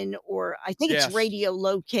TuneIn, or I think it's Radio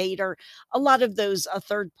Locator, a lot of those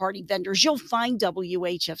third-party vendors, you'll find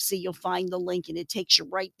WHFC, you'll find the link, and it takes you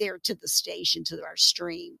right there to the station, to our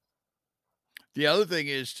stream. The other thing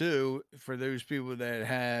is, too, for those people that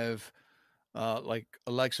have like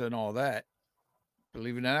Alexa and all that,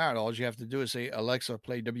 believe it or not, all you have to do is say, Alexa,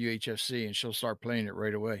 play WHFC, and she'll start playing it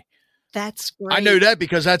right away. That's great. I know that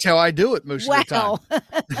because that's how I do it most of the time.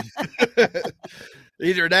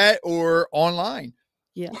 Either that or online.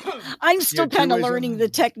 Yeah, I'm still kind of learning the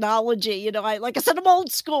technology. Like I said, I'm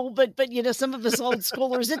old school, but some of us old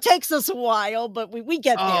schoolers, it takes us a while, but we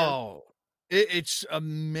get there. Oh, it's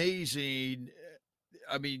amazing.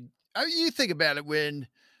 I mean, you think about it, when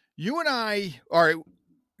you and I are,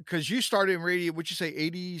 because you started in radio, what'd you say,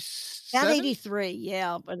 87? About 83,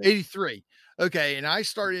 yeah. But 83. Okay, and I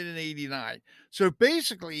started in 89. So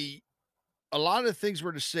basically, a lot of things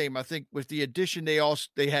were the same. I think with the addition, they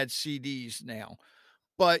had CDs now.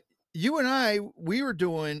 But you and I, we were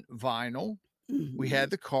doing vinyl. Mm-hmm. We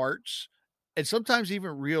had the carts, and sometimes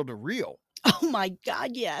even reel to reel. Oh my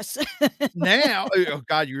God, yes. Now, oh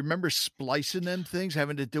God, you remember splicing them things,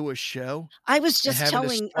 having to do a show? I was just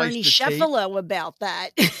telling Ernie Sheffalo about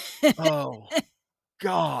that. Oh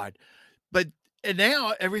God. And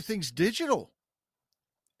now everything's digital.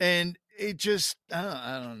 And it just,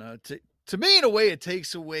 I don't know. To me, in a way, it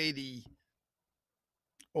takes away the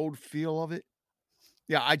old feel of it.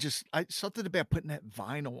 Yeah, I something about putting that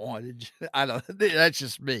vinyl on. I don't. That's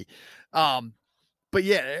just me. But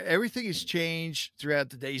yeah, everything has changed throughout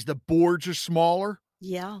the days. The boards are smaller.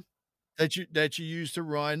 Yeah. That you use to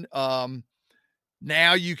run.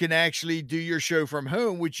 Now you can actually do your show from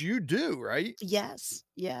home, which you do, right? Yes.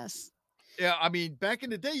 Yes. Yeah, I mean, back in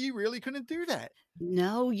the day, you really couldn't do that.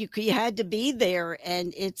 No, you had to be there,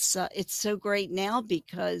 and it's so great now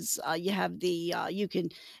because you have the you can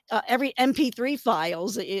every MP3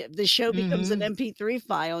 files. The show becomes an MP3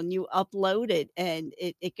 file, and you upload it, and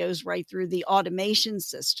it goes right through the automation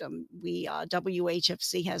system.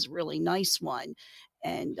 WHFC has a really nice one,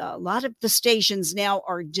 and a lot of the stations now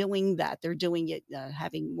are doing that. They're doing it,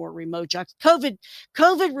 having more remote jobs. COVID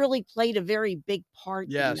really played a very big part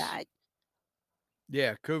in that.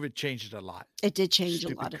 Yeah, COVID changed a lot. It did change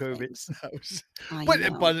a lot of things.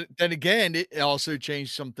 But then again, it also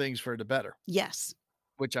changed some things for the better. Yes.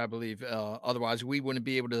 Which I believe, otherwise we wouldn't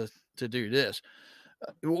be able to do this.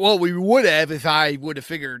 Well, we would have if I would have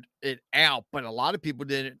figured it out, but a lot of people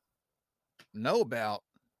didn't know about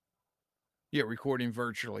recording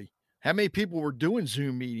virtually. How many people were doing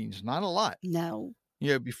Zoom meetings? Not a lot. No.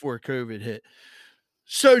 Before COVID hit.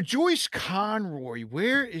 So Joyce Conroy,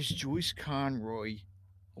 where is Joyce Conroy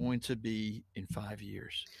going to be in 5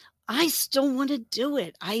 years? I still want to do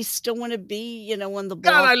it. I still want to be, on the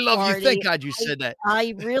block God, I love party. you. Thank God you said that.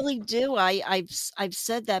 I really do. I've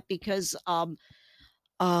said that because love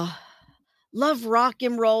rock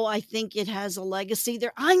and roll. I think it has a legacy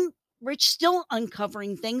there. I'm Rich, still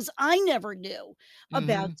uncovering things I never knew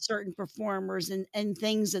about certain performers and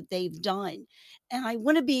things that they've done. And I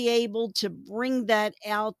want to be able to bring that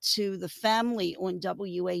out to the family on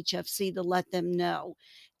WHFC to let them know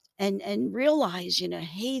and realize,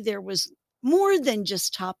 hey, there was more than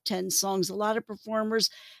just top 10 songs. A lot of performers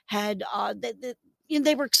had,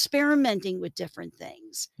 they were experimenting with different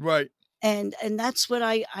things. Right. And that's what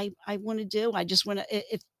I want to do. I just want to,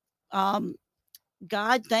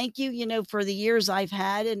 God, thank you, for the years I've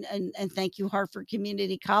had and thank you, Harford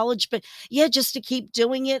Community College. But yeah, just to keep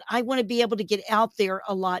doing it. I want to be able to get out there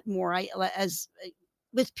a lot more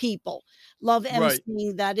with people. Love emceeing.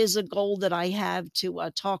 Right. That is a goal that I have to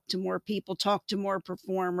talk to more people, talk to more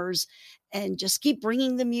performers, and just keep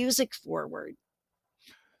bringing the music forward.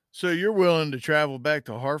 So you're willing to travel back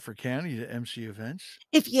to Harford County to MC events?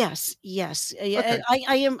 Yes. Okay.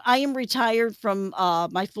 I am retired from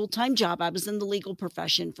my full-time job. I was in the legal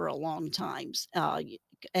profession for a long time,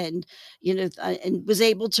 and was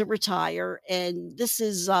able to retire. And this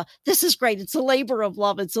is great. It's a labor of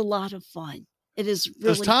love. It's a lot of fun. It is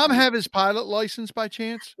really. Does Tom have his pilot license by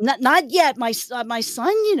chance? Not yet. My son,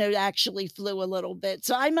 actually flew a little bit,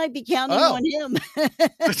 so I might be counting on him.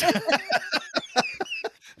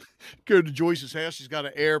 go to Joyce's house. She's got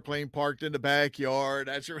an airplane parked in the backyard.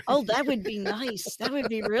 That's right. Oh, that would be nice. That would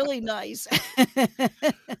be really nice.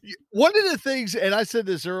 One of the things, and I said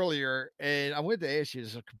this earlier, and I wanted to ask you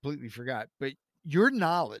this, I completely forgot, but your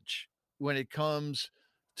knowledge when it comes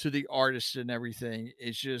to the artists and everything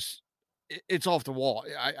is just, it's off the wall.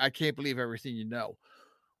 I can't believe everything you know.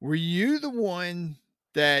 Were you the one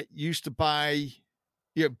that used to buy,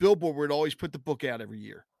 Billboard would always put the book out every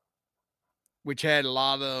year, which had a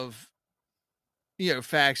lot of,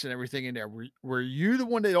 facts and everything in there. Were you the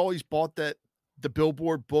one that always bought the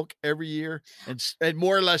Billboard book every year and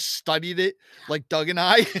more or less studied it like Doug and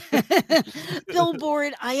I?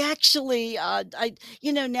 Billboard, I actually,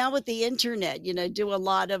 now with the internet, do a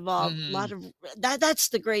lot of that's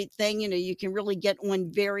the great thing. You can really get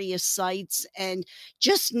on various sites, and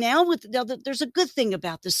just now there's a good thing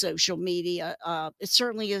about the social media. It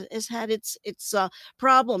certainly has had its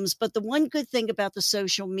problems, but the one good thing about the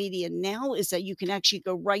social media now is that you can actually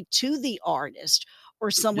go right to the artist or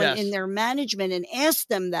someone in their management and ask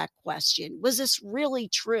them that question. Was this really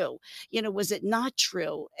true? Was it not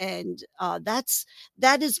true? And that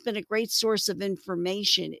has been a great source of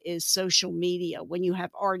information, is social media, when you have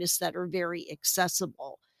artists that are very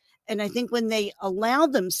accessible. And I think when they allow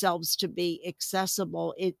themselves to be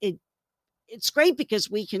accessible, it's great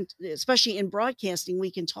because we can, especially in broadcasting,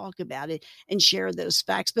 we can talk about it and share those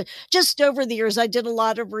facts. But just over the years, I did a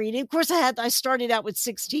lot of reading. Of course, I started out with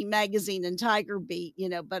 16 Magazine and Tiger Beat,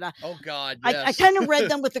 but oh God, yes. I kind of read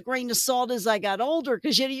them with a grain of salt as I got older,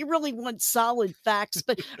 because you really want solid facts.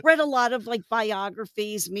 But read a lot of like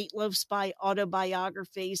biographies, Meatloaf's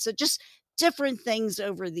autobiographies, so just different things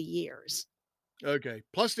over the years. Okay,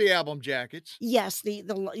 plus the album jackets. Yes,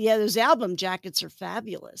 those album jackets are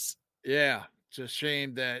fabulous. Yeah, it's a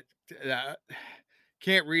shame that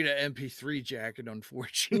can't read an MP3 jacket,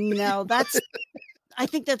 unfortunately. No, I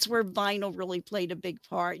think that's where vinyl really played a big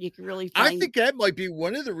part. You can really I think that might be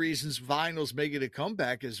one of the reasons vinyl's making a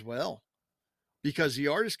comeback as well, because the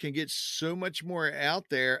artists can get so much more out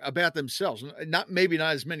there about themselves. Maybe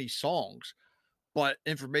not as many songs, but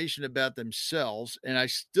information about themselves. And I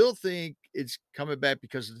still think it's coming back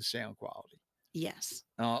because of the sound quality. Yes.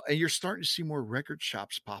 And you're starting to see more record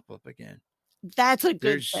shops pop up again. That's a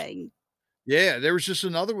good thing. Yeah, there was just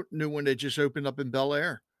another new one that just opened up in Bel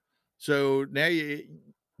Air. So now you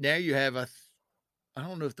have I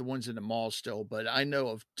don't know if the one's in the mall still, but I know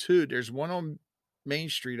of two. There's one on Main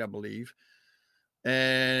Street, I believe,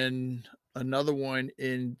 and another one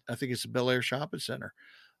in, I think it's the Bel Air Shopping Center.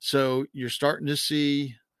 So you're starting to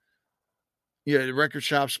see, the record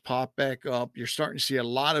shops pop back up. You're starting to see a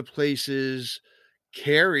lot of places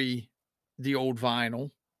carry the old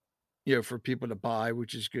vinyl, for people to buy,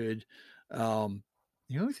 which is good. The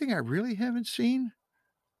only thing I really haven't seen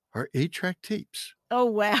are 8-track tapes. Oh,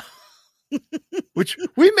 wow. Which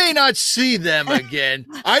we may not see them again.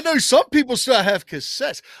 I know some people still have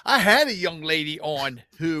cassettes. I had a young lady on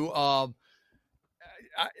who I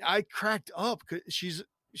cracked up, because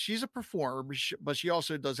she's a performer, but she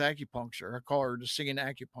also does acupuncture. I call her the singing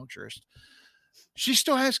acupuncturist. She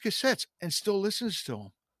still has cassettes and still listens to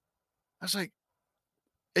them. I was like,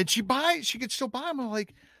 and she could still buy them. I'm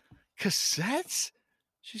like, cassettes?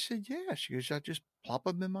 She said, yeah. She goes, I just plop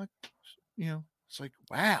them in my, it's like,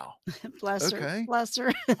 wow. Bless her. Bless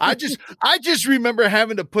her. I just remember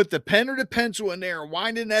having to put the pen or the pencil in there and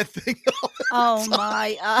winding that thing up. Oh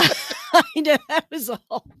my, I know, that was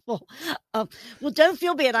awful. Well, don't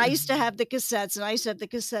feel bad. I used to have the cassettes, and I used to have the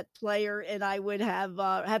cassette player, and I would have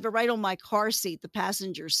it right on my car seat, the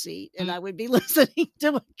passenger seat, and I would be listening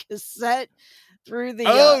to a cassette through the.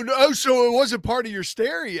 So it wasn't part of your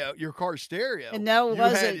stereo, your car stereo. No, it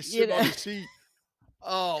wasn't. Had to sit on the seat.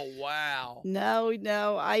 Oh wow! No,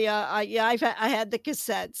 I had the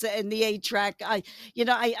cassettes and the 8-track. I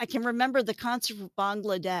can remember the concert for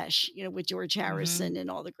Bangladesh, with George Harrison and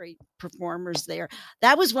all the great performers there.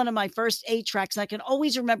 That was one of my first 8-tracks. I can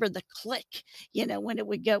always remember the click, when it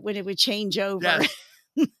would change over.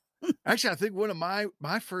 Yes. Actually, I think one of my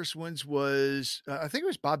first ones was I think it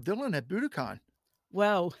was Bob Dylan at Budokan.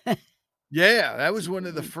 Whoa! Yeah, that was one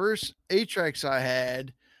of the first 8-tracks I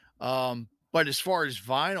had. But as far as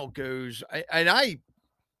vinyl goes, I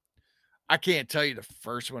can't tell you the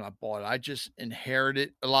first one I bought. I just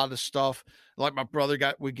inherited a lot of stuff. Like my brother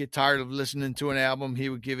would get tired of listening to an album, he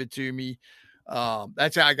would give it to me.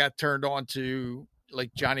 That's how I got turned on to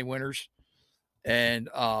like Johnny Winters and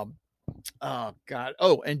and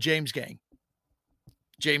James Gang.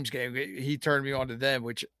 He turned me on to them,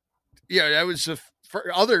 which that was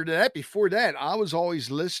other than that. Before that, I was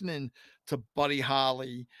always listening to Buddy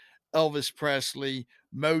Holly. Elvis Presley,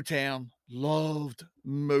 Motown, loved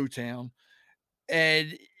Motown.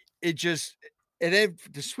 And it just, and then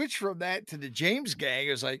to switch from that to the James Gang,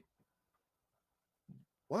 it was like,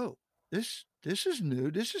 whoa, this is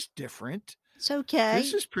new. This is different. It's okay.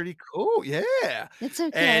 This is pretty cool. Yeah. It's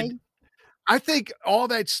okay. And I think all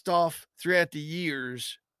that stuff throughout the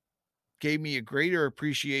years gave me a greater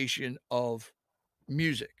appreciation of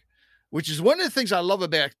music, which is one of the things I love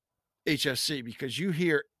about HFC, because you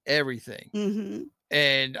hear everything. Mm-hmm.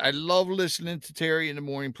 And I love listening to Terry in the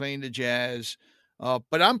morning playing the jazz.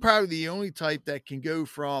 But I'm probably the only type that can go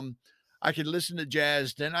from, I can listen to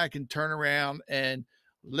jazz, then I can turn around and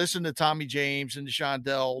listen to Tommy James and the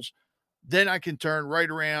Shondells. Then I can turn right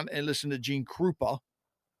around and listen to Gene Krupa.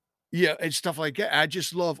 Yeah, and stuff like that. I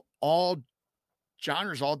just love all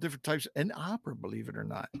genres, all different types, and opera, believe it or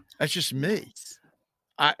not. That's just me.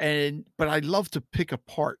 But I love to pick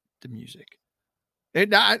apart the music.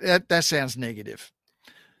 And that sounds negative.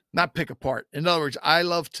 Not pick apart. In other words, I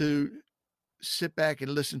love to sit back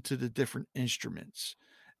and listen to the different instruments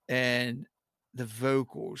and the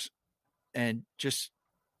vocals and just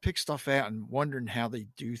pick stuff out and wondering how they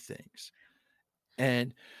do things.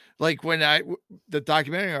 And like when the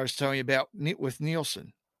documentary I was telling you about with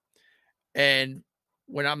Nielsen, and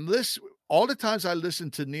when I'm all the times I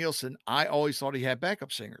listened to Nielsen, I always thought he had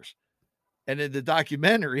backup singers. And in the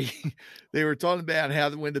documentary, they were talking about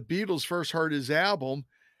how when the Beatles first heard his album,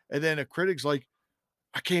 and then a critic's like,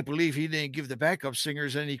 I can't believe he didn't give the backup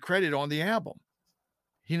singers any credit on the album.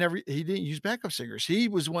 He didn't use backup singers. He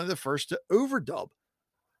was one of the first to overdub.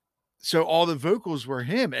 So all the vocals were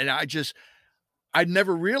him. And I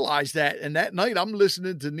never realized that. And that night I'm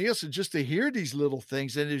listening to Nielsen just to hear these little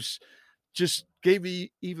things. And it's just gave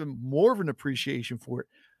me even more of an appreciation for it.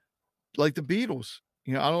 Like the Beatles,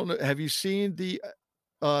 I don't know. Have you seen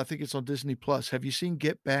I think it's on Disney Plus. Have you seen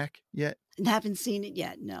Get Back yet? Haven't seen it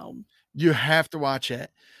yet. No. You have to watch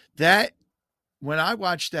that. When I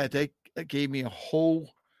watched that gave me a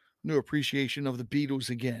whole new appreciation of the Beatles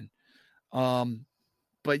again.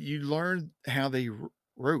 But you learn how they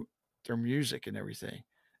wrote their music and everything.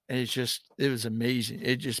 And it was amazing.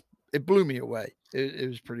 It blew me away. It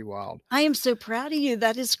was pretty wild. I am so proud of you.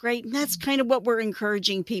 That is great. And that's kind of what we're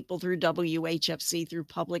encouraging people through WHFC, through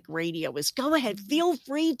public radio, is go ahead, feel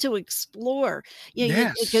free to explore.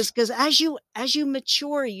 Yes. Because as you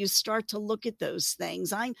mature, you start to look at those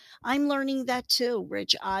things. I'm learning that too,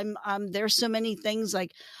 Rich. There's so many things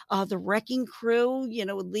like the Wrecking Crew.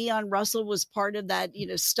 Leon Russell was part of that,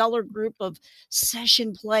 stellar group of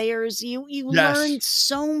session players. You Yes. learn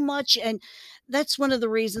so much, and that's one of the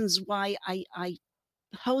reasons why I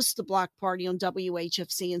host the Block Party on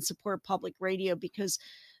WHFC and support public radio, because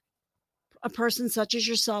a person such as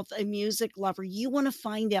yourself, a music lover, you want to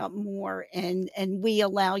find out more, and we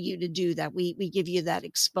allow you to do that. We give you that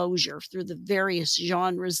exposure through the various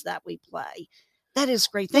genres that we play. That is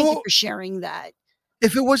great. Thank you for sharing that.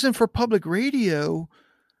 If it wasn't for public radio,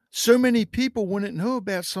 so many people wouldn't know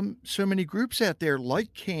about so many groups out there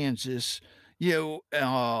like Kansas,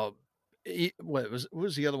 what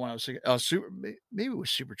was the other one I was thinking? Maybe it was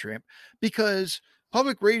Supertramp, because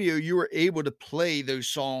public radio, you were able to play those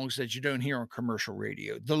songs that you don't hear on commercial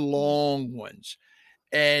radio, the long ones.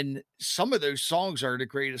 And some of those songs are the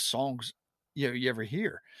greatest songs, you ever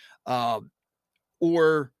hear.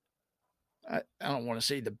 Or I don't want to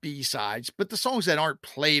say the B-sides, but the songs that aren't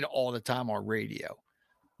played all the time on radio.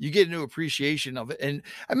 You get a new appreciation of it. And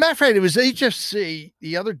a matter of fact, it was HFC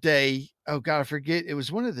the other day. Oh God, I forget. It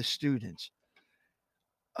was one of the students.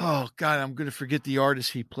 Oh God, I'm going to forget the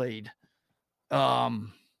artist he played. Oh,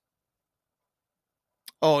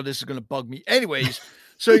 this is going to bug me. Anyways,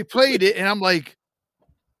 so he played it and I'm like,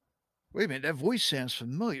 wait a minute, that voice sounds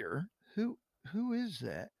familiar. Who is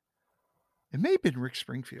that? It may have been Rick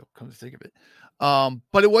Springfield, come to think of it.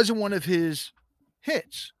 But it wasn't one of his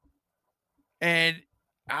hits. And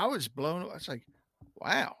I was blown away. I was like,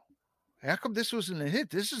 wow, how come this wasn't a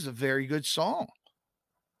hit? This is a very good song.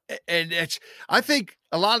 And I think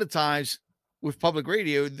a lot of times with public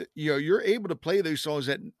radio, you're able to play those songs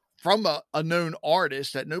from a known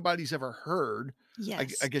artist that nobody's ever heard.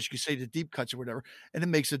 Yes. I guess you could say the deep cuts or whatever. And it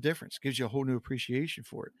makes a difference. Gives you a whole new appreciation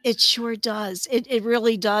for it. It sure does. It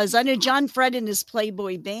really does. I know John Fred and his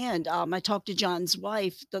Playboy band. I talked to John's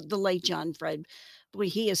wife, the late John Fred. Boy,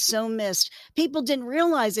 he is so missed. People didn't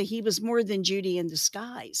realize that he was more than Judy in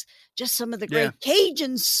Disguise. Just some of the great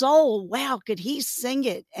Cajun soul. Wow, could he sing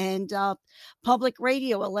it? And public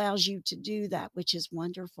radio allows you to do that, which is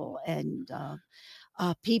wonderful. And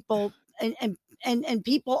people and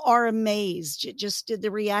people are amazed. Just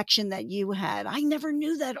the reaction that you had. I never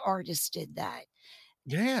knew that artist did that.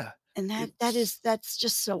 Yeah. And that's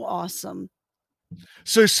just so awesome.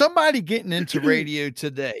 So somebody getting into radio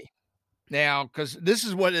today now, because this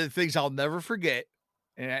is one of the things I'll never forget.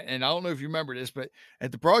 And I don't know if you remember this, but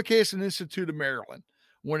at the Broadcasting Institute of Maryland,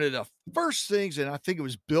 one of the first things, and I think it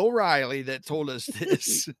was Bill Riley that told us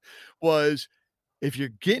this, was if you're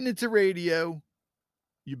getting into radio,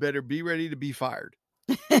 you better be ready to be fired.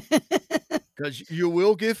 Because you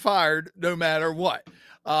will get fired no matter what.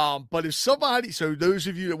 But if somebody, so those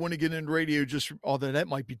of you that want to get into radio, just although that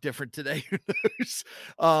might be different today, who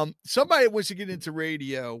knows? Somebody that wants to get into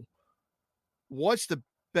radio, what's the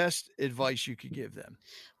best advice you could give them?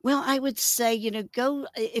 Well, I would say, go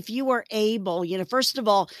if you are able, first of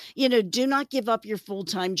all, do not give up your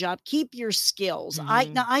full-time job. Keep your skills.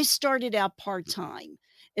 I started out part-time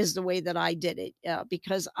is the way that I did it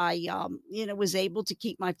because I, was able to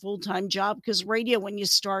keep my full-time job because radio, when you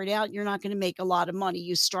start out, you're not going to make a lot of money.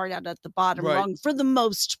 You start out at the bottom rung for the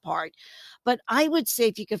most part. But I would say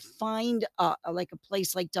if you could find like a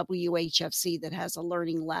place like WHFC that has a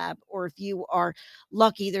learning lab, or if you are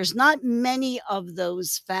lucky, there's not many of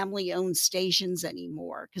those family-owned stations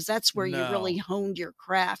anymore because that's where you really honed your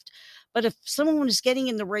craft. But if someone was getting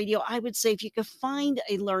in the radio, I would say if you could find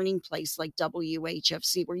a learning place like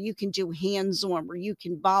WHFC where you can do hands-on, where you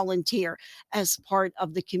can volunteer as part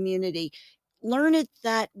of the community, learn it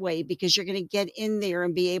that way because you're going to get in there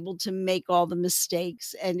and be able to make all the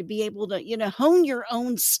mistakes and to be able to, hone your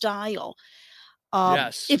own style.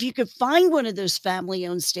 Yes. If you could find one of those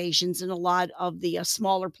family-owned stations in a lot of the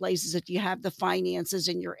smaller places, if you have the finances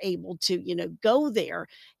and you're able to, go there,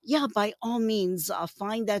 by all means,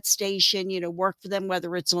 find that station, work for them,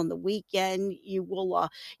 whether it's on the weekend, you will,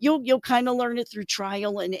 you'll kind of learn it through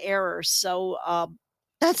trial and error. So,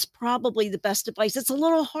 that's probably the best advice. It's a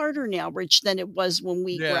little harder now, Rich, than it was when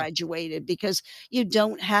we graduated because you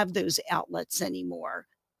don't have those outlets anymore.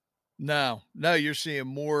 No, you're seeing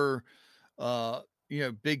more,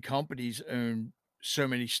 big companies own so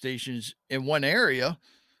many stations in one area,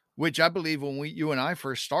 which I believe when you and I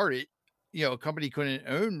first started, a company couldn't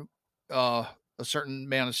own a certain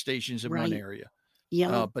amount of stations in one area.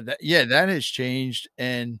 Yeah. But that has changed.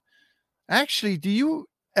 And actually,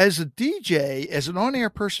 as a DJ, as an on-air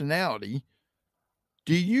personality,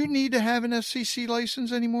 do you need to have an FCC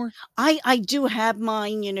license anymore? I do have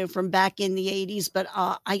mine, from back in the 80s, but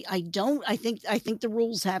I don't. I think the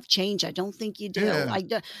rules have changed. I don't think you do.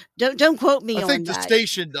 Yeah. Don't quote me on that. I think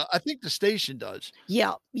the station does.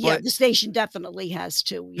 Yeah, But, the station definitely has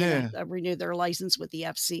to renew their license with the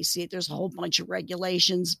FCC. There's a whole bunch of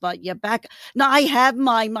regulations, but I have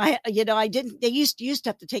my I didn't. They used to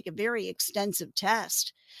have to take a very extensive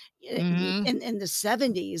test in the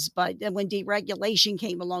 70s, but then when deregulation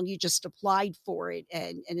came along, you just applied for it,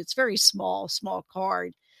 and it's very small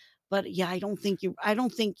card. But I don't think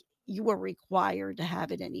you were required to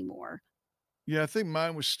have it anymore. Yeah, I think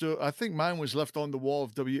mine was left on the wall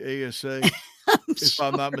of WASA, if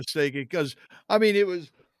I'm not mistaken. Because it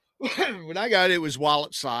was when I got it, it was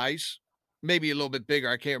wallet size, maybe a little bit bigger.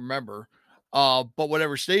 I can't remember. But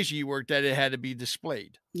whatever station you worked at, it had to be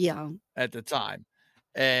displayed. Yeah, at the time.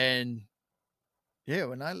 And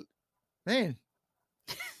I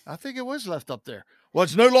think it was left up there. Well,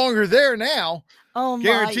 it's no longer there now. Oh, my.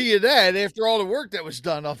 Guarantee you that after all the work that was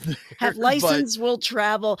done up there. Have license will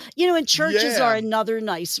travel. And churches are another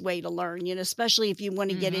nice way to learn, especially if you want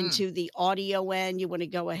to get into the audio end, you want to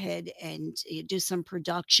go ahead and do some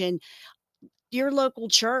production. Your local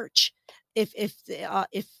church, if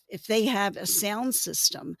they have a sound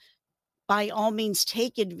system, by all means,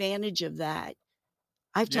 take advantage of that.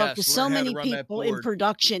 I've talked to so many people in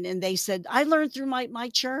production, and they said, I learned through my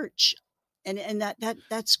church. And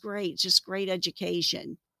that's great. It's just great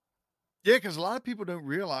education. Yeah, because a lot of people don't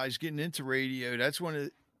realize getting into radio, that's one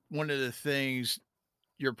of the things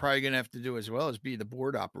you're probably going to have to do as well, is be the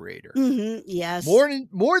board operator. Yes.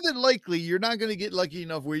 More than likely, you're not going to get lucky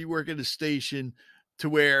enough where you work at a station to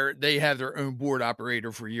where they have their own board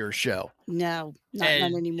operator for your show. No, not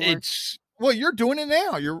anymore. You're doing it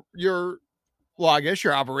now. Well, I guess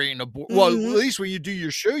you're operating a board. Well, at least when you do your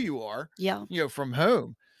show, you are. Yeah. From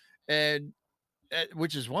home, and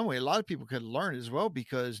which is one way a lot of people could learn as well,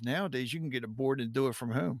 because nowadays you can get a board and do it from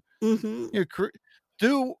home.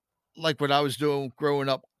 Do like what I was doing growing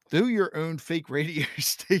up. Do your own fake radio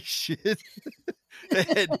station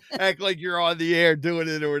and act like you're on the air doing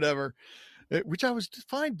it or whatever. which I was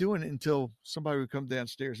fine doing it until somebody would come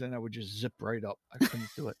downstairs and I would just zip right up. I couldn't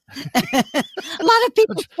do it. A lot of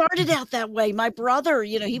people started out that way. My brother,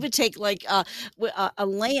 he would take like a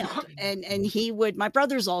lamp and my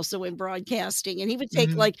brother's also in broadcasting, and he would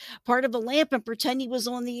take like part of a lamp and pretend he was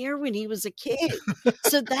on the air when he was a kid.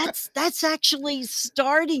 So that's actually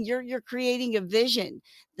starting. You're creating a vision.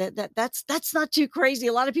 That's not too crazy.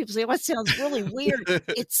 A lot of people say, "Oh, it sounds really weird."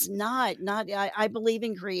 It's not. I believe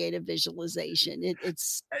in creative visualization.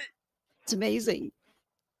 It's amazing.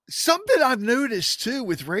 Something I've noticed too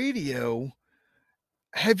with radio.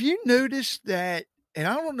 Have you noticed that? And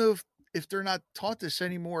I don't know if they're not taught this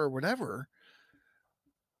anymore or whatever.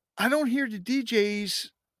 I don't hear the DJs.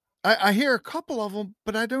 I hear a couple of them,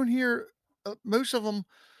 but I don't hear most of them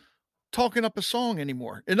talking up a song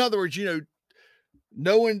anymore. In other words,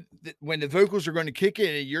 knowing that when the vocals are going to kick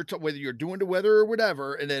in, and whether you're doing the weather or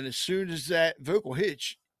whatever, and then as soon as that vocal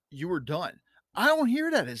hits, you were done. I don't hear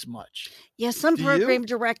that as much. Yeah, some program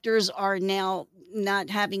directors are now not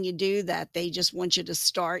having you do that. They just want you to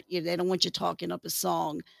start. They don't want you talking up a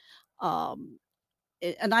song.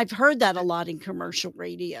 And I've heard that a lot in commercial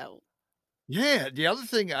radio. Yeah. The other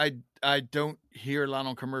thing I don't hear a lot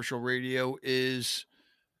on commercial radio is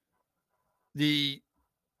the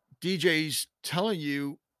DJs telling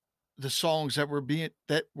you the songs that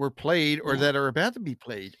were played or that are about to be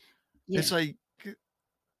played. Yeah. It's like,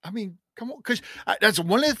 I mean, come on, because that's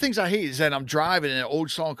one of the things I hate is that I'm driving and an old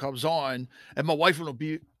song comes on, and my wife and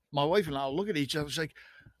I will look at each other. It's like,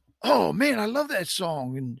 oh man, I love that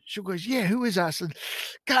song, and she goes, "Yeah, who is that?" I said,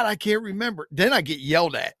 "God, I can't remember." Then I get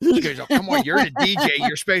yelled at. She goes, "Oh, come on, you're the DJ.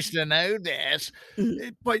 You're supposed to know this."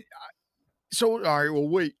 But so, all right,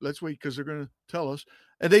 well, let's wait because they're going to tell us,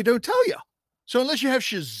 and they don't tell you. So unless you have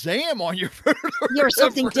Shazam on your phone or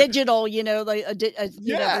something digital, like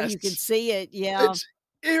where you can see it. Yeah. It's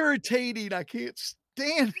irritating. I can't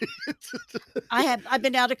stand it. I've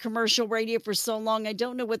been out of commercial radio for so long. I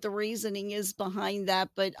don't know what the reasoning is behind that,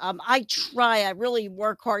 but I really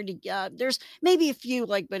work hard to there's maybe a few,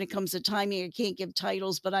 like when it comes to timing, I can't give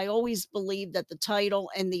titles, but I always believe that the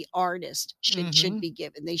title and the artist should be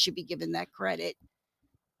given. They should be given that credit.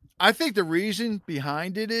 I think the reason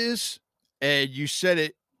behind it is, and you said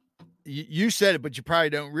it, but you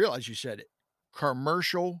probably don't realize you said it,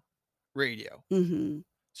 commercial radio.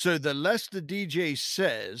 So the less the DJ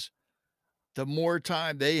says, the more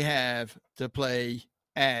time they have to play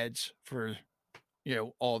ads for,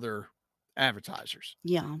 all their advertisers.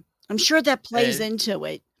 Yeah. I'm sure that plays into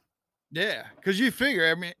it. Yeah. Because you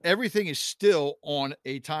figure, everything is still on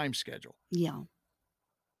a time schedule. Yeah.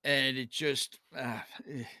 And it just,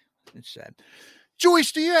 it's sad.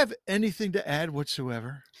 Joyce, do you have anything to add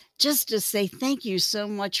whatsoever? Just to say thank you so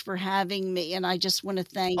much for having me. And I just want to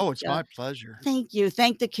thank. Oh, it's my pleasure. Thank you.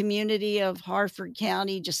 Thank the community of Harford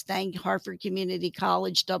County. Just thank Harford Community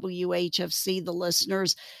College, WHFC, the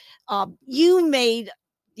listeners. You made,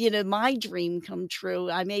 my dream come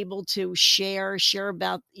true. I'm able to share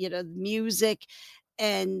about, music.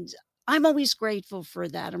 And I'm always grateful for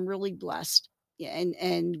that. I'm really blessed.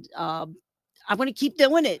 And I want to keep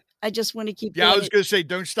doing it. I just want to keep doing it. Yeah, I was going to say,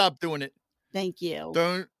 don't stop doing it. Thank you.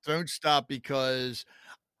 Don't stop, because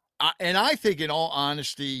I think in all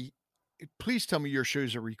honesty, please tell me your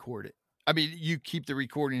shows are recorded. I mean, you keep the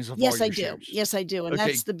recordings of all your shows. Yes, I do. And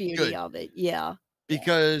that's the beauty of it. Yeah.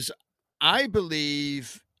 Because I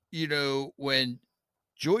believe, when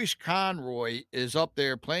Joyce Conroy is up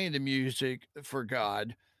there playing the music for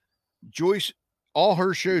God, Joyce, all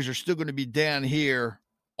her shows are still going to be down here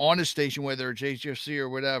on a station, whether it's HFC or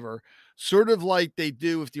whatever, sort of like they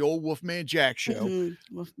do with the old Wolfman Jack show,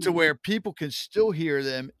 to where people can still hear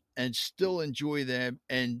them and still enjoy them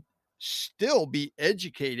and still be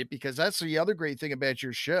educated, because that's the other great thing about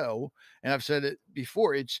your show. And I've said it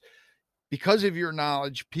before, it's because of your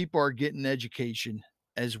knowledge, people are getting education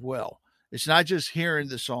as well. It's not just hearing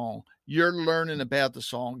the song. You're learning about the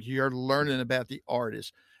song. You're learning about the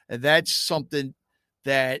artist. And that's something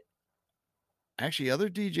that actually other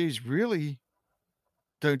DJs really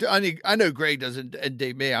don't do. I know Greg doesn't, and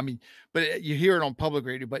Dave May. But you hear it on public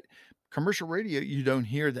radio, but commercial radio, you don't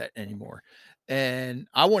hear that anymore. And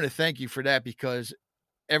I want to thank you for that, because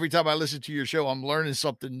every time I listen to your show, I'm learning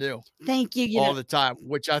something new. Thank you. All the time,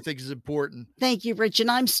 which I think is important. Thank you, Rich.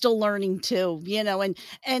 And I'm still learning too,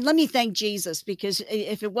 and let me thank Jesus, because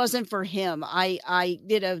if it wasn't for him, I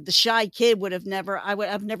the shy kid would have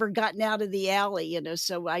never gotten out of the alley,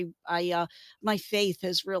 so my faith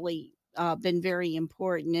has really been very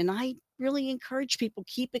important. And I really encourage people,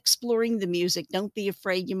 keep exploring the music. Don't be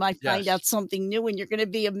afraid. You might find out something new and you're going to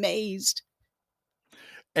be amazed.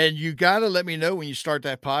 And you got to let me know when you start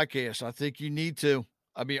that podcast. I think you need to.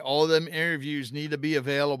 I mean, all of them interviews need to be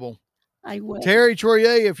available. I will. Terry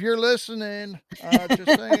Troyer, if you're listening, just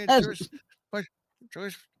saying,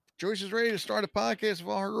 Joyce is ready to start a podcast of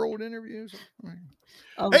all her old interviews.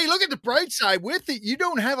 Hey, look at the bright side with it. You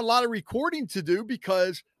don't have a lot of recording to do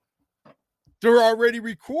because they're already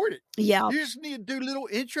recorded. Yeah. You just need to do little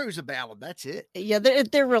intros about them. That's it. Yeah,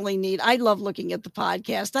 they're really neat. I love looking at the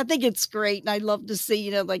podcast. I think it's great. And I love to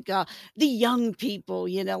see, like the young people,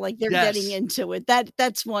 like they're getting into it.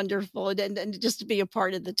 That's wonderful. And just to be a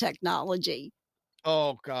part of the technology.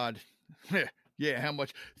 Oh, God. Yeah, how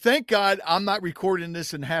much? Thank God I'm not recording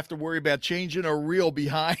this and have to worry about changing a reel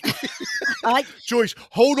behind. Joyce,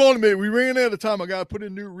 hold on a minute. We ran out of time. I got to put a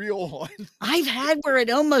new reel on. I've had where it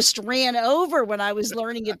almost ran over when I was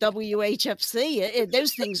learning at WHFC.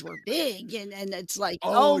 Those things were big, and it's like,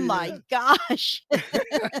 oh my gosh.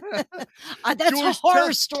 That's Joyce, a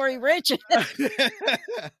horror story, Rich.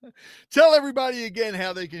 Tell everybody again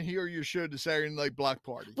how they can hear your show, the Saturday Night Block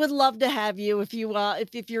Party. Would love to have you. If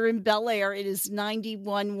you're in Bel Air, it is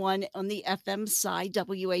 91.1 on the FM side,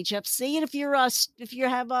 WHFC. And if you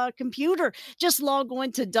have a computer, just log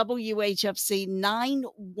on to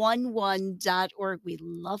WHFC911.org. We'd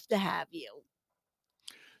love to have you.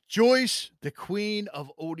 Joyce, the queen of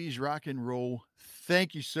oldies rock and roll,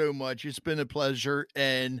 thank you so much. It's been a pleasure.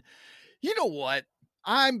 And you know what?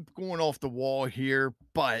 I'm going off the wall here,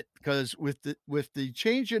 but because with the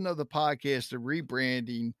changing of the podcast, the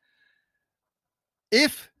rebranding,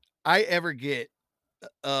 if I ever get,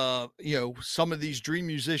 some of these dream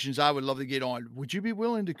musicians I would love to get on, would you be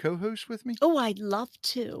willing to co-host with me? Oh, I'd love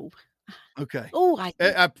to. Okay. Oh,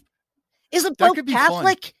 is it both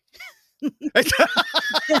Catholic?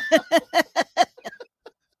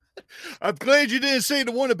 I'm glad you didn't say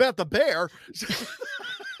the one about the bear.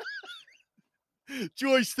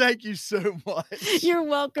 Joyce, thank you so much. You're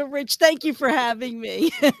welcome, Rich. Thank you for having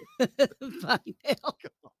me. Bye now.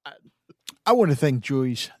 God. I want to thank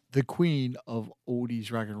Joyce, the queen of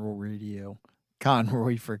Oldies Rock and Roll Radio,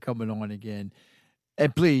 Conroy, for coming on again.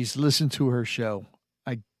 And please listen to her show.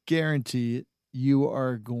 I guarantee it, you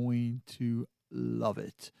are going to love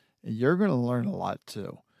it. And you're going to learn a lot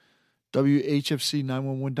too.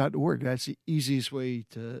 WHFC911.org. That's the easiest way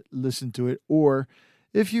to listen to it. Or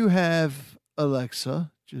if you have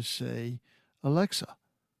Alexa, just say, Alexa,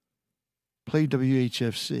 play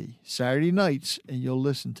WHFC Saturday nights, and you'll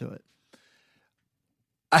listen to it.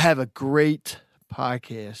 I have a great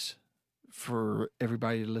podcast for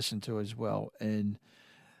everybody to listen to as well. And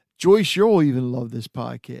Joyce, you'll even love this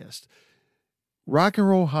podcast. Rock and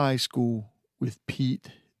Roll High School with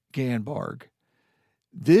Pete Ganbarg.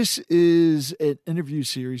 This is an interview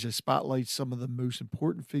series that spotlights some of the most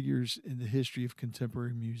important figures in the history of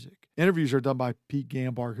contemporary music. Interviews are done by Pete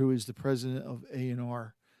Ganbarg, who is the president of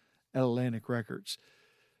A&R at Atlantic Records.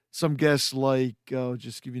 Some guests like,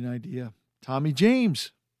 just to give you an idea, Tommy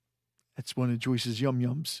James. That's one of Joyce's Yum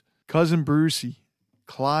Yums. Cousin Brucey,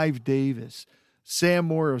 Clive Davis, Sam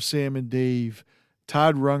Moore of Sam and Dave,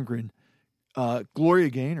 Todd Rundgren, Gloria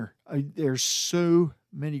Gaynor. There's so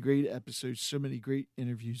many great episodes, so many great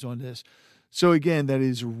interviews on this. So again, that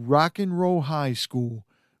is Rock and Roll High School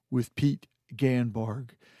with Pete Ganbarg.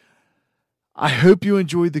 I hope you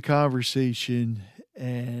enjoyed the conversation,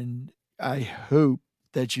 and I hope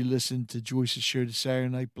that you listened to Joyce's show, the Saturday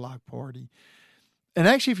Night Block Party. And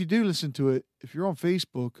actually, if you do listen to it, if you're on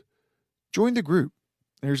Facebook, join the group.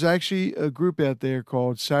 There's actually a group out there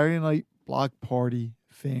called Saturday Night Block Party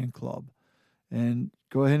Fan Club. And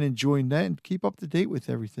go ahead and join that and keep up to date with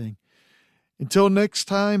everything. Until next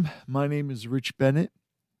time, my name is Rich Bennett.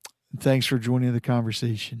 And thanks for joining the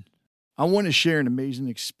conversation. I want to share an amazing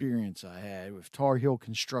experience I had with Tar Heel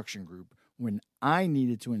Construction Group when I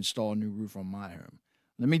needed to install a new roof on my home.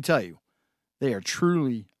 Let me tell you, they are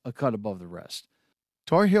truly a cut above the rest.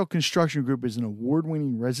 Tar Heel Construction Group is an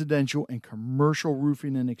award-winning residential and commercial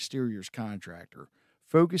roofing and exteriors contractor,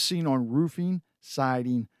 focusing on roofing,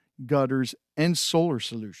 siding, gutters, and solar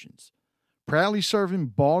solutions. Proudly serving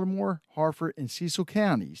Baltimore, Harford, and Cecil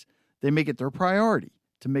counties, they make it their priority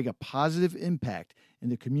to make a positive impact in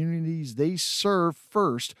the communities they serve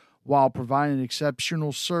first while providing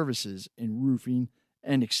exceptional services in roofing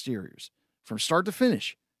and exteriors. From start to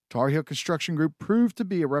finish, Tar Heel Construction Group proved to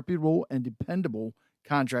be a reputable and dependable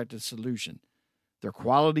contracted solution. Their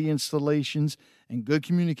quality installations and good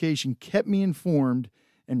communication kept me informed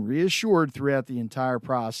and reassured throughout the entire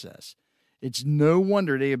process. It's no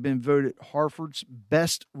wonder they have been voted Harford's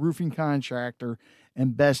best roofing contractor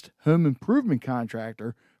and best home improvement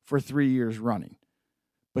contractor for 3 years running.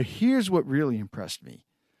 But here's what really impressed me.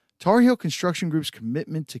 Tar Heel Construction Group's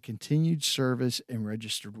commitment to continued service and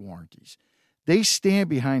registered warranties. They stand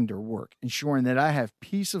behind their work, ensuring that I have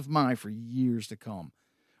peace of mind for years to come.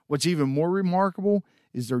 What's even more remarkable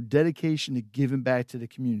is their dedication to giving back to the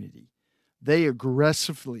community. They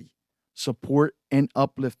aggressively support and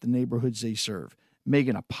uplift the neighborhoods they serve,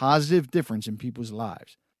 making a positive difference in people's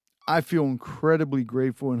lives. I feel incredibly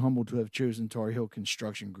grateful and humbled to have chosen Tar Heel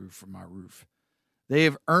Construction Group for my roof. They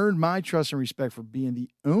have earned my trust and respect for being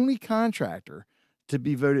the only contractor to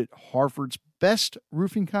be voted Harford's best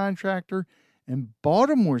roofing contractor and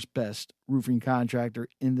Baltimore's best roofing contractor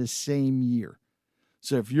in the same year.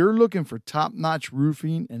 So if you're looking for top-notch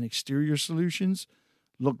roofing and exterior solutions,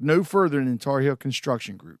 look no further than Tar Heel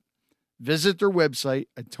Construction Group. Visit their website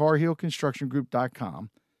at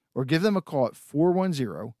tarheelconstructiongroup.com or give them a call at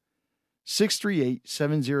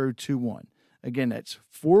 410-638-7021. Again, that's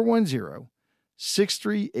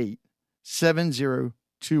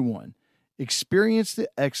 410-638-7021. Experience the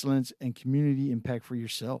excellence and community impact for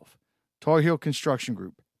yourself. Tar Heel Construction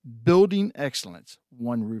Group, building excellence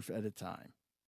one roof at a time.